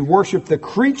lie, and you worship the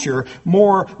creature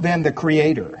more than the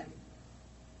Creator.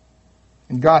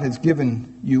 And God has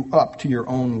given you up to your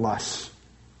own lusts.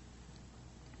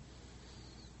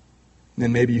 And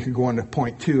then maybe you could go on to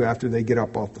point 2 after they get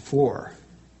up off the floor.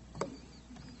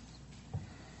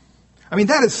 I mean,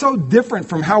 that is so different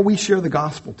from how we share the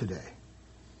gospel today.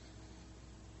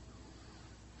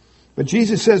 But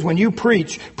Jesus says when you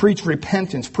preach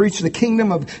repentance. Preach the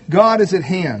kingdom of God is at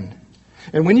hand.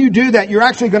 And when you do that, you're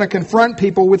actually going to confront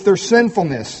people with their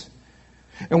sinfulness.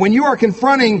 And when you are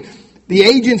confronting the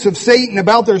agents of Satan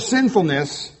about their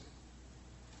sinfulness,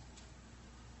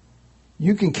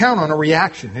 you can count on a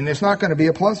reaction, and it's not going to be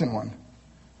a pleasant one.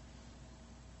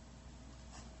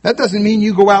 That doesn't mean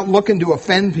you go out looking to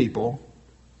offend people.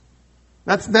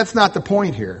 That's not the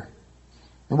point here.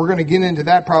 And we're going to get into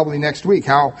that probably next week,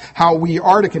 how we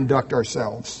are to conduct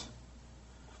ourselves.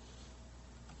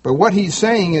 But what he's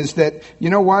saying is that, you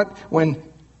know what? When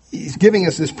he's giving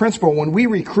us this principle, when we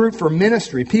recruit for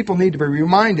ministry, people need to be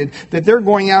reminded that they're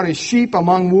going out as sheep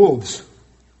among wolves.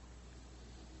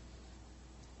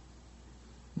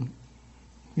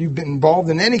 You've been involved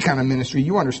in any kind of ministry,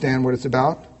 you understand what it's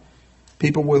about.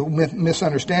 People will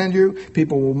misunderstand you.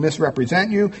 People will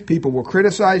misrepresent you. People will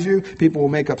criticize you. People will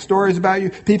make up stories about you.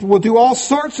 People will do all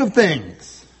sorts of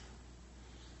things.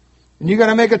 And you got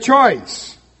to make a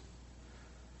choice.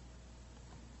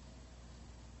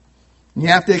 And you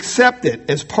have to accept it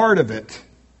as part of it.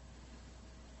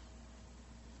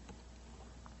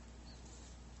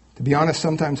 To be honest,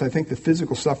 sometimes I think the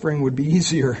physical suffering would be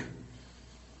easier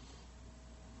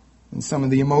and some of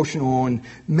the emotional and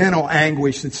mental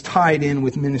anguish that's tied in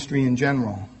with ministry in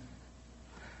general.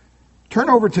 Turn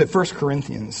over to 1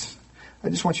 Corinthians. I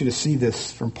just want you to see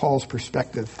this from Paul's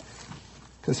perspective,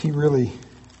 because he really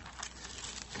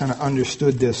kind of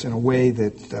understood this in a way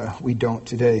that we don't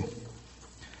today.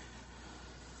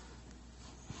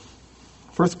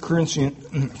 1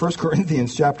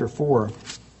 Corinthians chapter 4,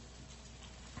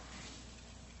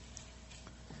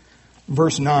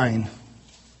 verse 9.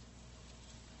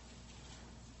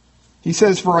 He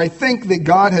says, "For I think that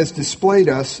God has displayed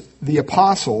us, the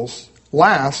apostles,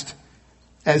 last,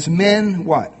 as men,"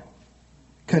 what?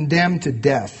 "Condemned to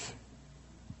death.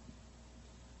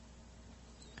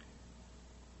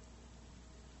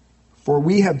 For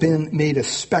we have been made a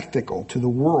spectacle to the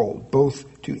world,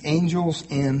 both to angels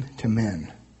and to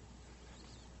men."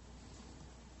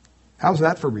 How's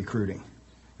that for recruiting?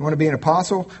 You want to be an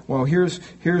apostle? Well, here's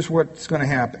what's going to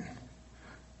happen.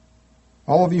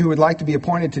 All of you who would like to be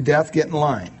appointed to death, get in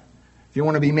line. If you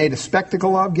want to be made a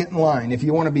spectacle of, get in line. If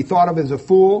you want to be thought of as a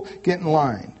fool, get in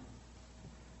line.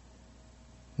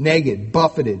 Naked,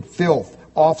 buffeted, filth,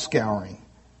 offscouring.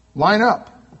 Line up.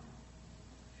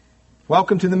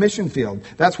 Welcome to the mission field.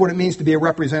 That's what it means to be a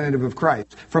representative of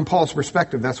Christ. From Paul's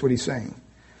perspective, that's what he's saying.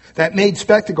 That made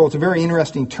spectacle, it's a very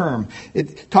interesting term.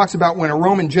 It talks about when a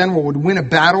Roman general would win a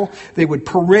battle, they would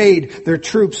parade their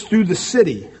troops through the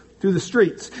city, through the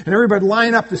streets, and everybody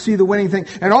line up to see the winning thing.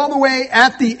 And all the way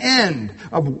at the end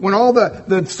of when all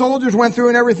the soldiers went through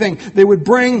and everything, they would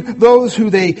bring those who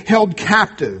they held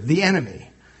captive, the enemy,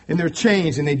 in their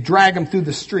chains, and they'd drag them through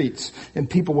the streets, and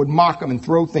people would mock them and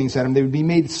throw things at them. They would be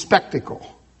made spectacle.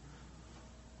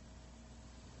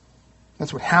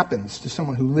 That's what happens to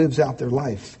someone who lives out their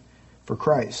life for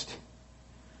Christ.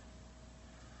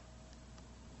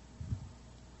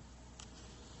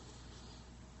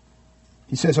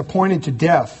 He says, appointed to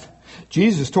death.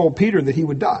 Jesus told Peter that he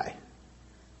would die.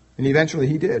 And eventually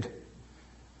he did.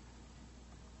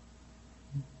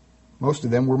 Most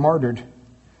of them were martyred.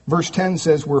 Verse 10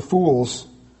 says we're fools.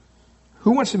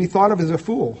 Who wants to be thought of as a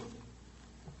fool?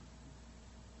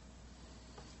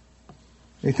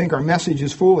 They think our message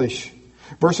is foolish.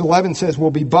 Verse 11 says,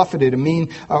 will be buffeted,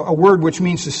 a word which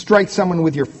means to strike someone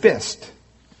with your fist.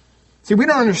 See, we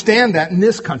don't understand that in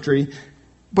this country,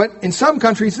 but in some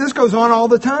countries this goes on all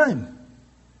the time.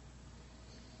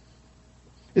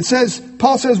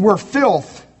 Paul says we're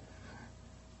filth.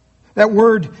 That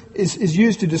word is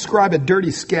used to describe a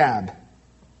dirty scab.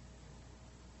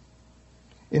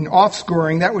 In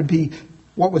offscoring, that would be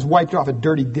what was wiped off a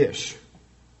dirty dish.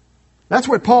 That's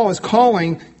what Paul is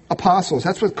calling apostles.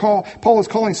 That's what Paul is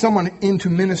calling someone into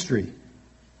ministry.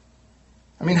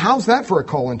 I mean, how's that for a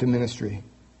call into ministry?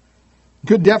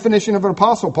 Good definition of an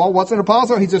apostle, Paul. What's an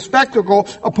apostle? He's a spectacle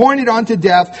appointed unto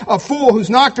death, a fool who's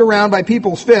knocked around by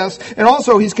people's fists, and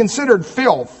also he's considered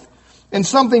filth and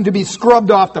something to be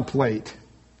scrubbed off the plate.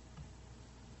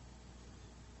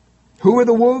 Who are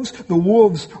the wolves? The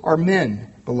wolves are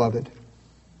men, beloved.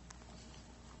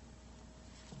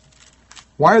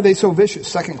 Why are they so vicious?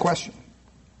 Second question.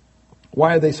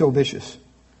 Why are they so vicious?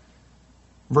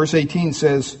 Verse 18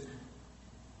 says,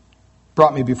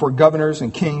 brought me before governors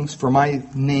and kings for my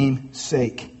name's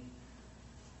sake.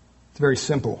 It's very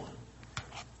simple.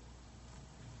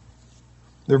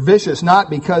 They're vicious not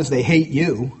because they hate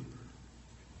you.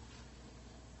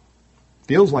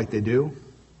 Feels like they do.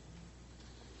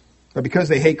 But because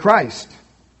they hate Christ.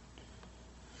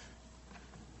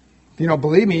 If you don't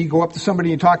believe me, you go up to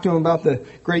somebody and talk to them about the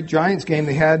great Giants game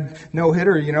they had,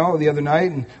 no-hitter, the other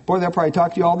night, and boy, they'll probably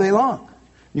talk to you all day long.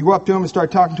 You go up to them and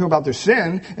start talking to them about their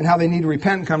sin and how they need to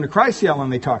repent and come to Christ, see how long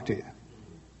they talk to you.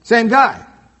 Same guy.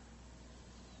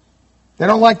 They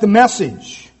don't like the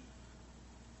message.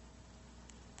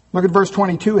 Look at verse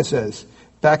 22, it says,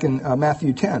 back in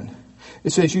Matthew 10.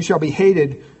 It says, you shall be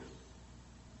hated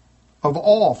of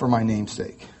all for my name's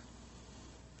sake.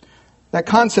 That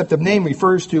concept of name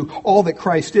refers to all that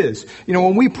Christ is.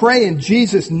 When we pray in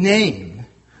Jesus' name,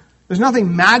 there's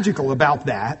nothing magical about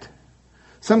that.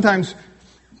 Sometimes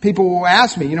people will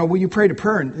ask me, will you pray to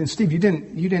prayer? And Steve, you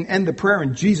didn't end the prayer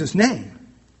in Jesus' name.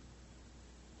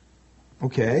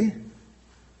 Okay.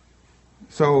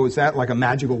 So is that like a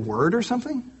magical word or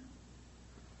something?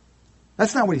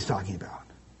 That's not what he's talking about.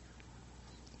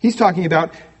 He's talking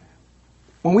about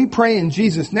when we pray in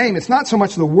Jesus' name, it's not so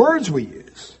much the words we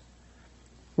use.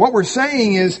 What we're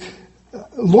saying is,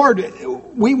 Lord,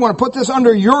 we want to put this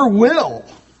under your will.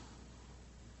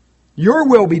 Your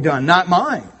will be done, not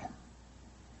mine.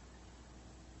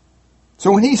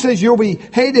 So when he says you'll be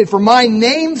hated for my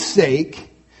name's sake,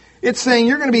 it's saying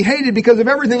you're going to be hated because of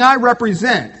everything I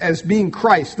represent as being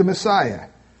Christ, the Messiah.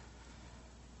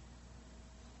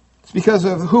 It's because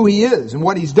of who he is and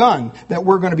what he's done that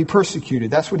we're going to be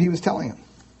persecuted. That's what he was telling them.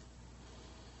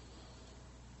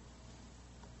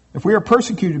 If we are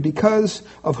persecuted because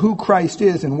of who Christ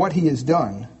is and what he has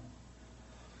done,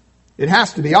 it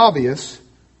has to be obvious,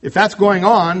 if that's going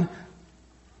on,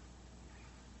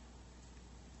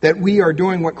 that we are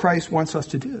doing what Christ wants us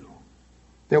to do.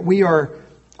 That we are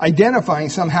identifying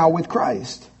somehow with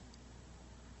Christ.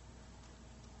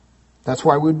 That's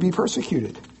why we would be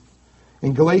persecuted.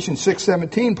 In Galatians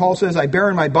 6:17, Paul says, I bear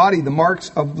in my body the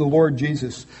marks of the Lord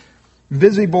Jesus.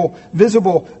 Visible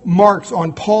marks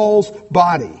on Paul's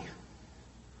body.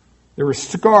 There were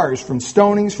scars from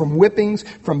stonings, from whippings,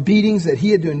 from beatings that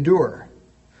he had to endure.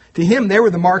 To him, they were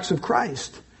the marks of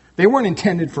Christ. They weren't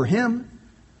intended for him.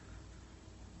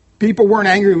 People weren't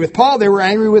angry with Paul. They were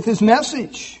angry with his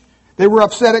message. They were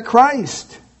upset at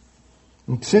Christ.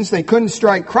 And since they couldn't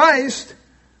strike Christ,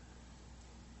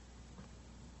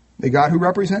 they got who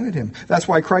represented him. That's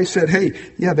why Christ said, hey,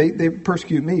 yeah, they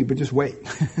persecute me, but just wait.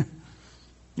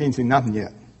 You ain't seen nothing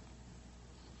yet.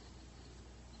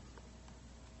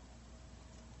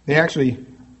 They actually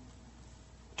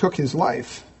took his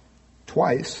life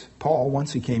twice. Paul,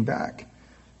 once he came back.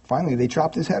 Finally, they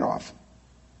chopped his head off.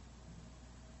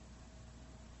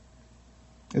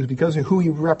 It was because of who he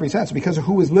represents, because of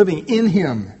who was living in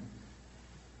him.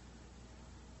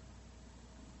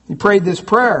 He prayed this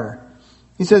prayer.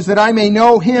 He says that I may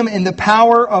know him in the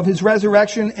power of his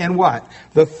resurrection and what?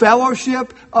 The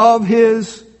fellowship of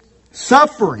his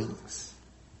sufferings.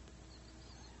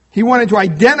 He wanted to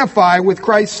identify with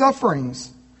Christ's sufferings.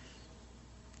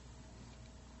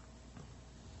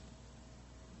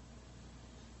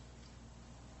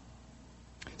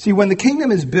 See, when the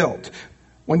kingdom is built,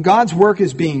 when God's work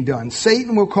is being done,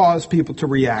 Satan will cause people to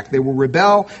react. They will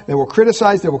rebel, they will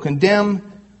criticize, they will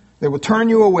condemn, they will turn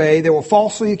you away, they will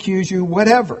falsely accuse you,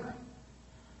 whatever.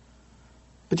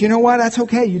 But you know what? That's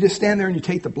okay. You just stand there and you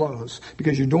take the blows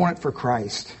because you're doing it for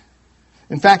Christ.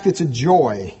 In fact, it's a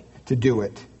joy to do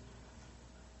it.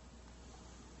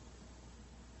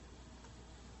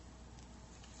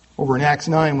 Over in Acts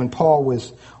 9, when Paul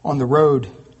was on the road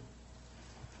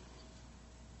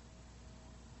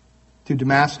to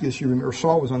Damascus. You remember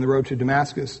Saul was on the road to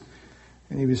Damascus,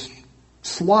 and he was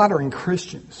slaughtering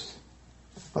Christians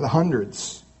by the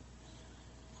hundreds.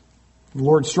 The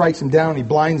Lord strikes him down. He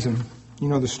blinds him. You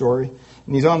know the story.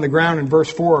 And he's on the ground in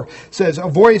verse 4. It says, a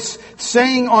voice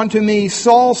saying unto me,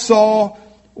 Saul, Saul,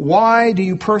 why do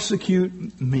you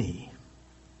persecute me?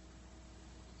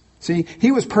 See,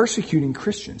 he was persecuting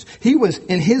Christians. He was,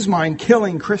 in his mind,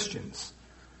 killing Christians.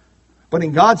 But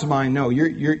in God's mind, no,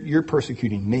 you're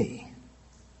persecuting me.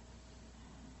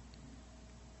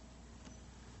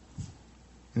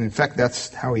 And in fact,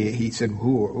 that's how he said,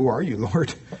 who are you,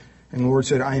 Lord? And the Lord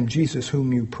said, I am Jesus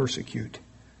whom you persecute.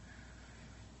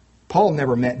 Paul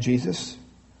never met Jesus.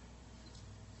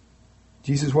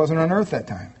 Jesus wasn't on earth that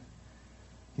time.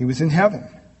 He was in heaven.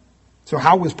 So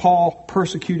how was Paul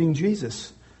persecuting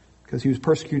Jesus? Because he was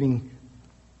persecuting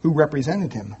who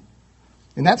represented him.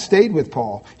 And that stayed with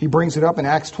Paul. He brings it up in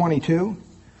Acts 22.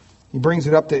 He brings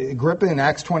it up to Agrippa in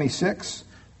Acts 26.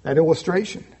 That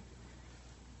illustration.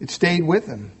 It stayed with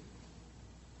him.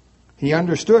 He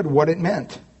understood what it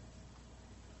meant.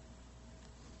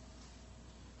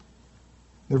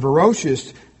 They're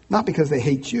ferocious, not because they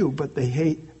hate you, but they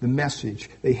hate the message.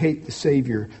 They hate the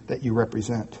Savior that you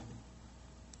represent.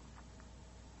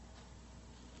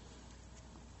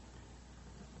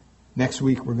 Next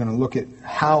week, we're going to look at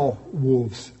how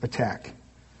wolves attack.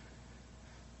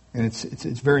 And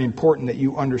it's very important that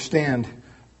you understand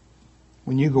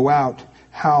when you go out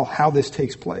how this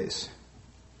takes place.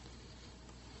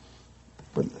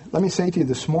 But let me say to you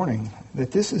this morning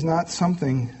that this is not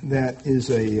something that is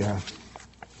a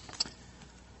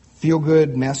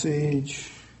feel-good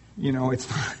message. You know,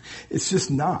 it's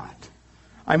just not.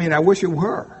 I mean, I wish it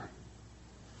were.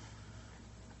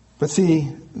 But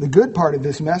see, the good part of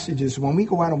this message is when we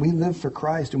go out and we live for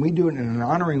Christ and we do it in an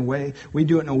honoring way, we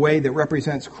do it in a way that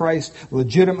represents Christ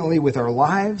legitimately with our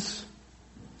lives,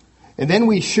 and then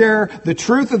we share the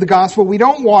truth of the gospel, we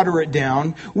don't water it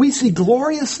down, we see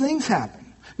glorious things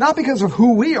happen. Not because of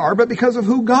who we are, but because of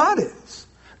who God is.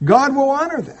 God will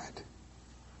honor that.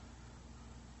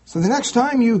 So the next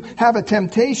time you have a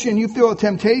temptation, you feel a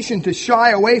temptation to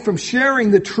shy away from sharing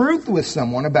the truth with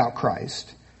someone about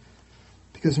Christ,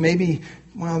 because maybe,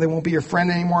 well, they won't be your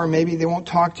friend anymore, maybe they won't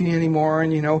talk to you anymore.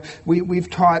 And, you know, we've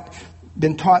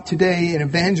been taught today in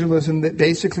evangelism that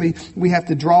basically we have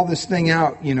to draw this thing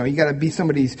out. You know, you got to be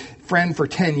somebody's friend for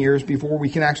 10 years before we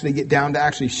can actually get down to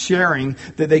actually sharing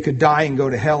that they could die and go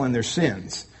to hell in their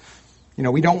sins. You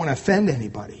know, we don't want to offend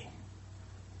anybody.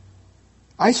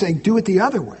 I say do it the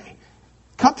other way.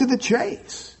 Cut to the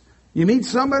chase. You meet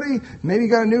somebody, maybe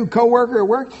you got a new coworker at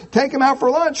work, take them out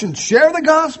for lunch and share the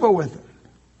gospel with them.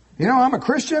 You know, I'm a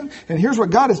Christian, and here's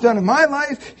what God has done in my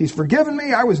life. He's forgiven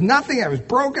me. I was nothing. I was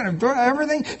broken and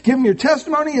everything. Give him your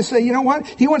testimony and say, you know what?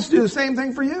 He wants to do the same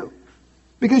thing for you.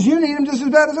 Because you need him just as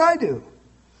bad as I do.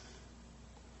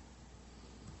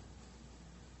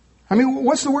 I mean,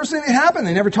 what's the worst thing that happened?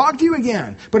 They never talk to you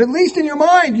again. But at least in your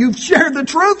mind, you've shared the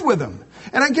truth with them.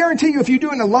 And I guarantee you, if you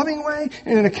do it in a loving way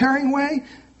and in a caring way,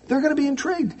 they're going to be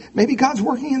intrigued. Maybe God's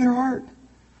working in their heart.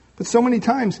 But so many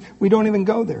times, we don't even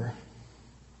go there.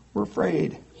 We're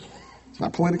afraid. It's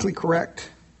not politically correct.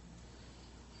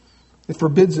 It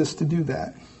forbids us to do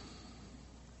that.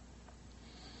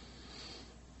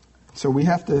 So we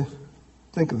have to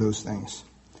think of those things.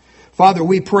 Father,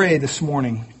 we pray this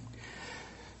morning,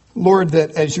 Lord,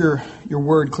 that as your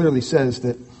word clearly says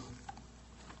that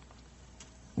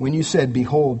when you said,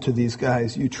 behold, to these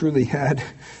guys, you truly had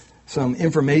some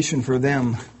information for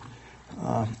them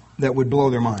that would blow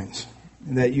their minds.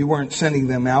 That you weren't sending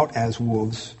them out as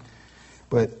wolves,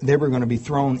 but they were going to be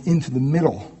thrown into the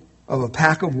middle of a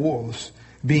pack of wolves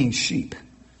being sheep.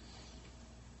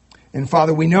 And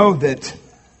Father, we know that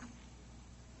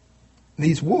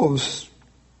these wolves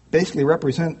basically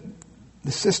represent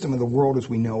the system of the world as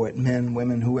we know it, men,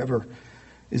 women, whoever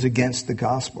is against the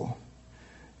gospel.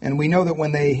 And we know that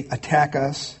when they attack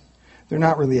us, they're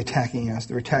not really attacking us,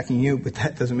 they're attacking you, but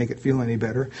that doesn't make it feel any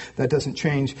better. That doesn't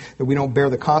change that we don't bear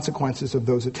the consequences of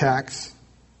those attacks.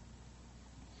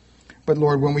 But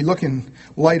Lord, when we look in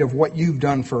light of what you've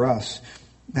done for us,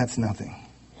 that's nothing.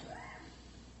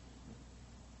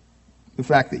 The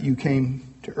fact that you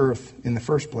came to earth in the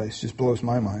first place just blows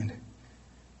my mind.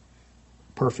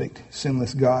 Perfect,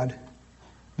 sinless God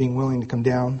being willing to come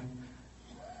down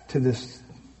to this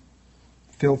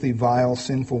filthy, vile,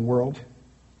 sinful world,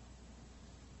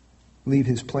 leave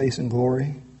his place in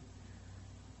glory.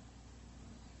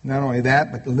 Not only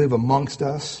that, but to live amongst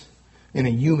us in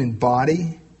a human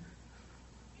body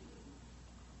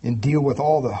and deal with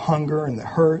all the hunger and the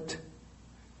hurt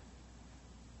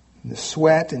and the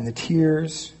sweat and the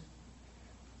tears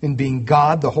in being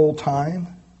God the whole time,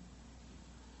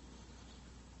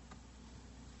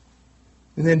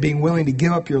 and then being willing to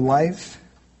give up your life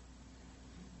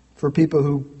for people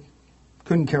who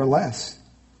couldn't care less.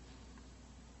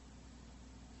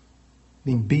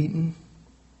 Being beaten,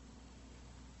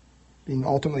 being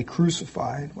ultimately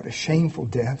crucified. What a shameful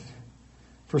death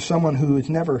for someone who has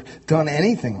never done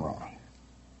anything wrong.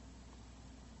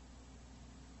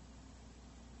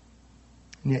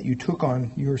 And yet you took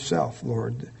on yourself,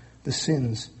 Lord, the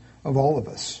sins of all of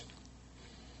us.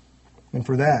 And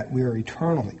for that, we are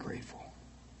eternally grateful.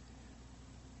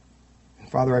 And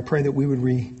Father, I pray that we would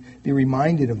be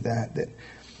reminded of that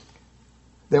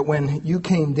when you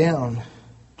came down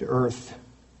to earth,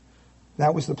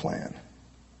 that was the plan.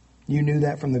 You knew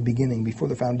that from the beginning, before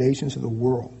the foundations of the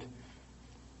world.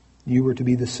 You were to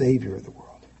be the Savior of the world.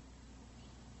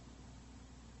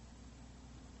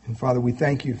 And Father, we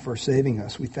thank you for saving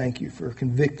us. We thank you for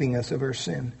convicting us of our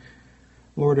sin.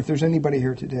 Lord, if there's anybody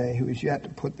here today who is yet to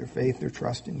put their faith, their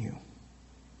trust in you,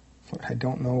 Lord, I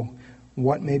don't know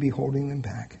what may be holding them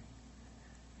back.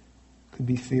 It could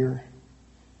be fear,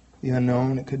 the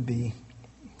unknown. It could be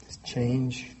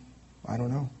change. I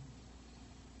don't know.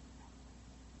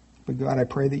 But God, I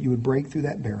pray that you would break through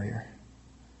that barrier,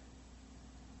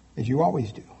 as you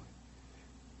always do,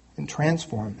 and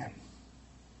transform them.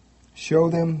 Show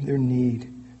them their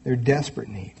need, their desperate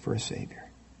need for a Savior.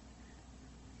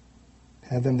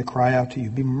 Have them to cry out to you,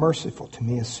 be merciful to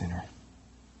me, a sinner.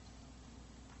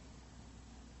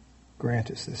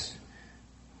 Grant us this.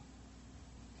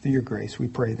 Through your grace, we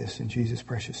pray this in Jesus'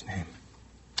 precious name.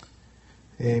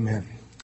 Amen.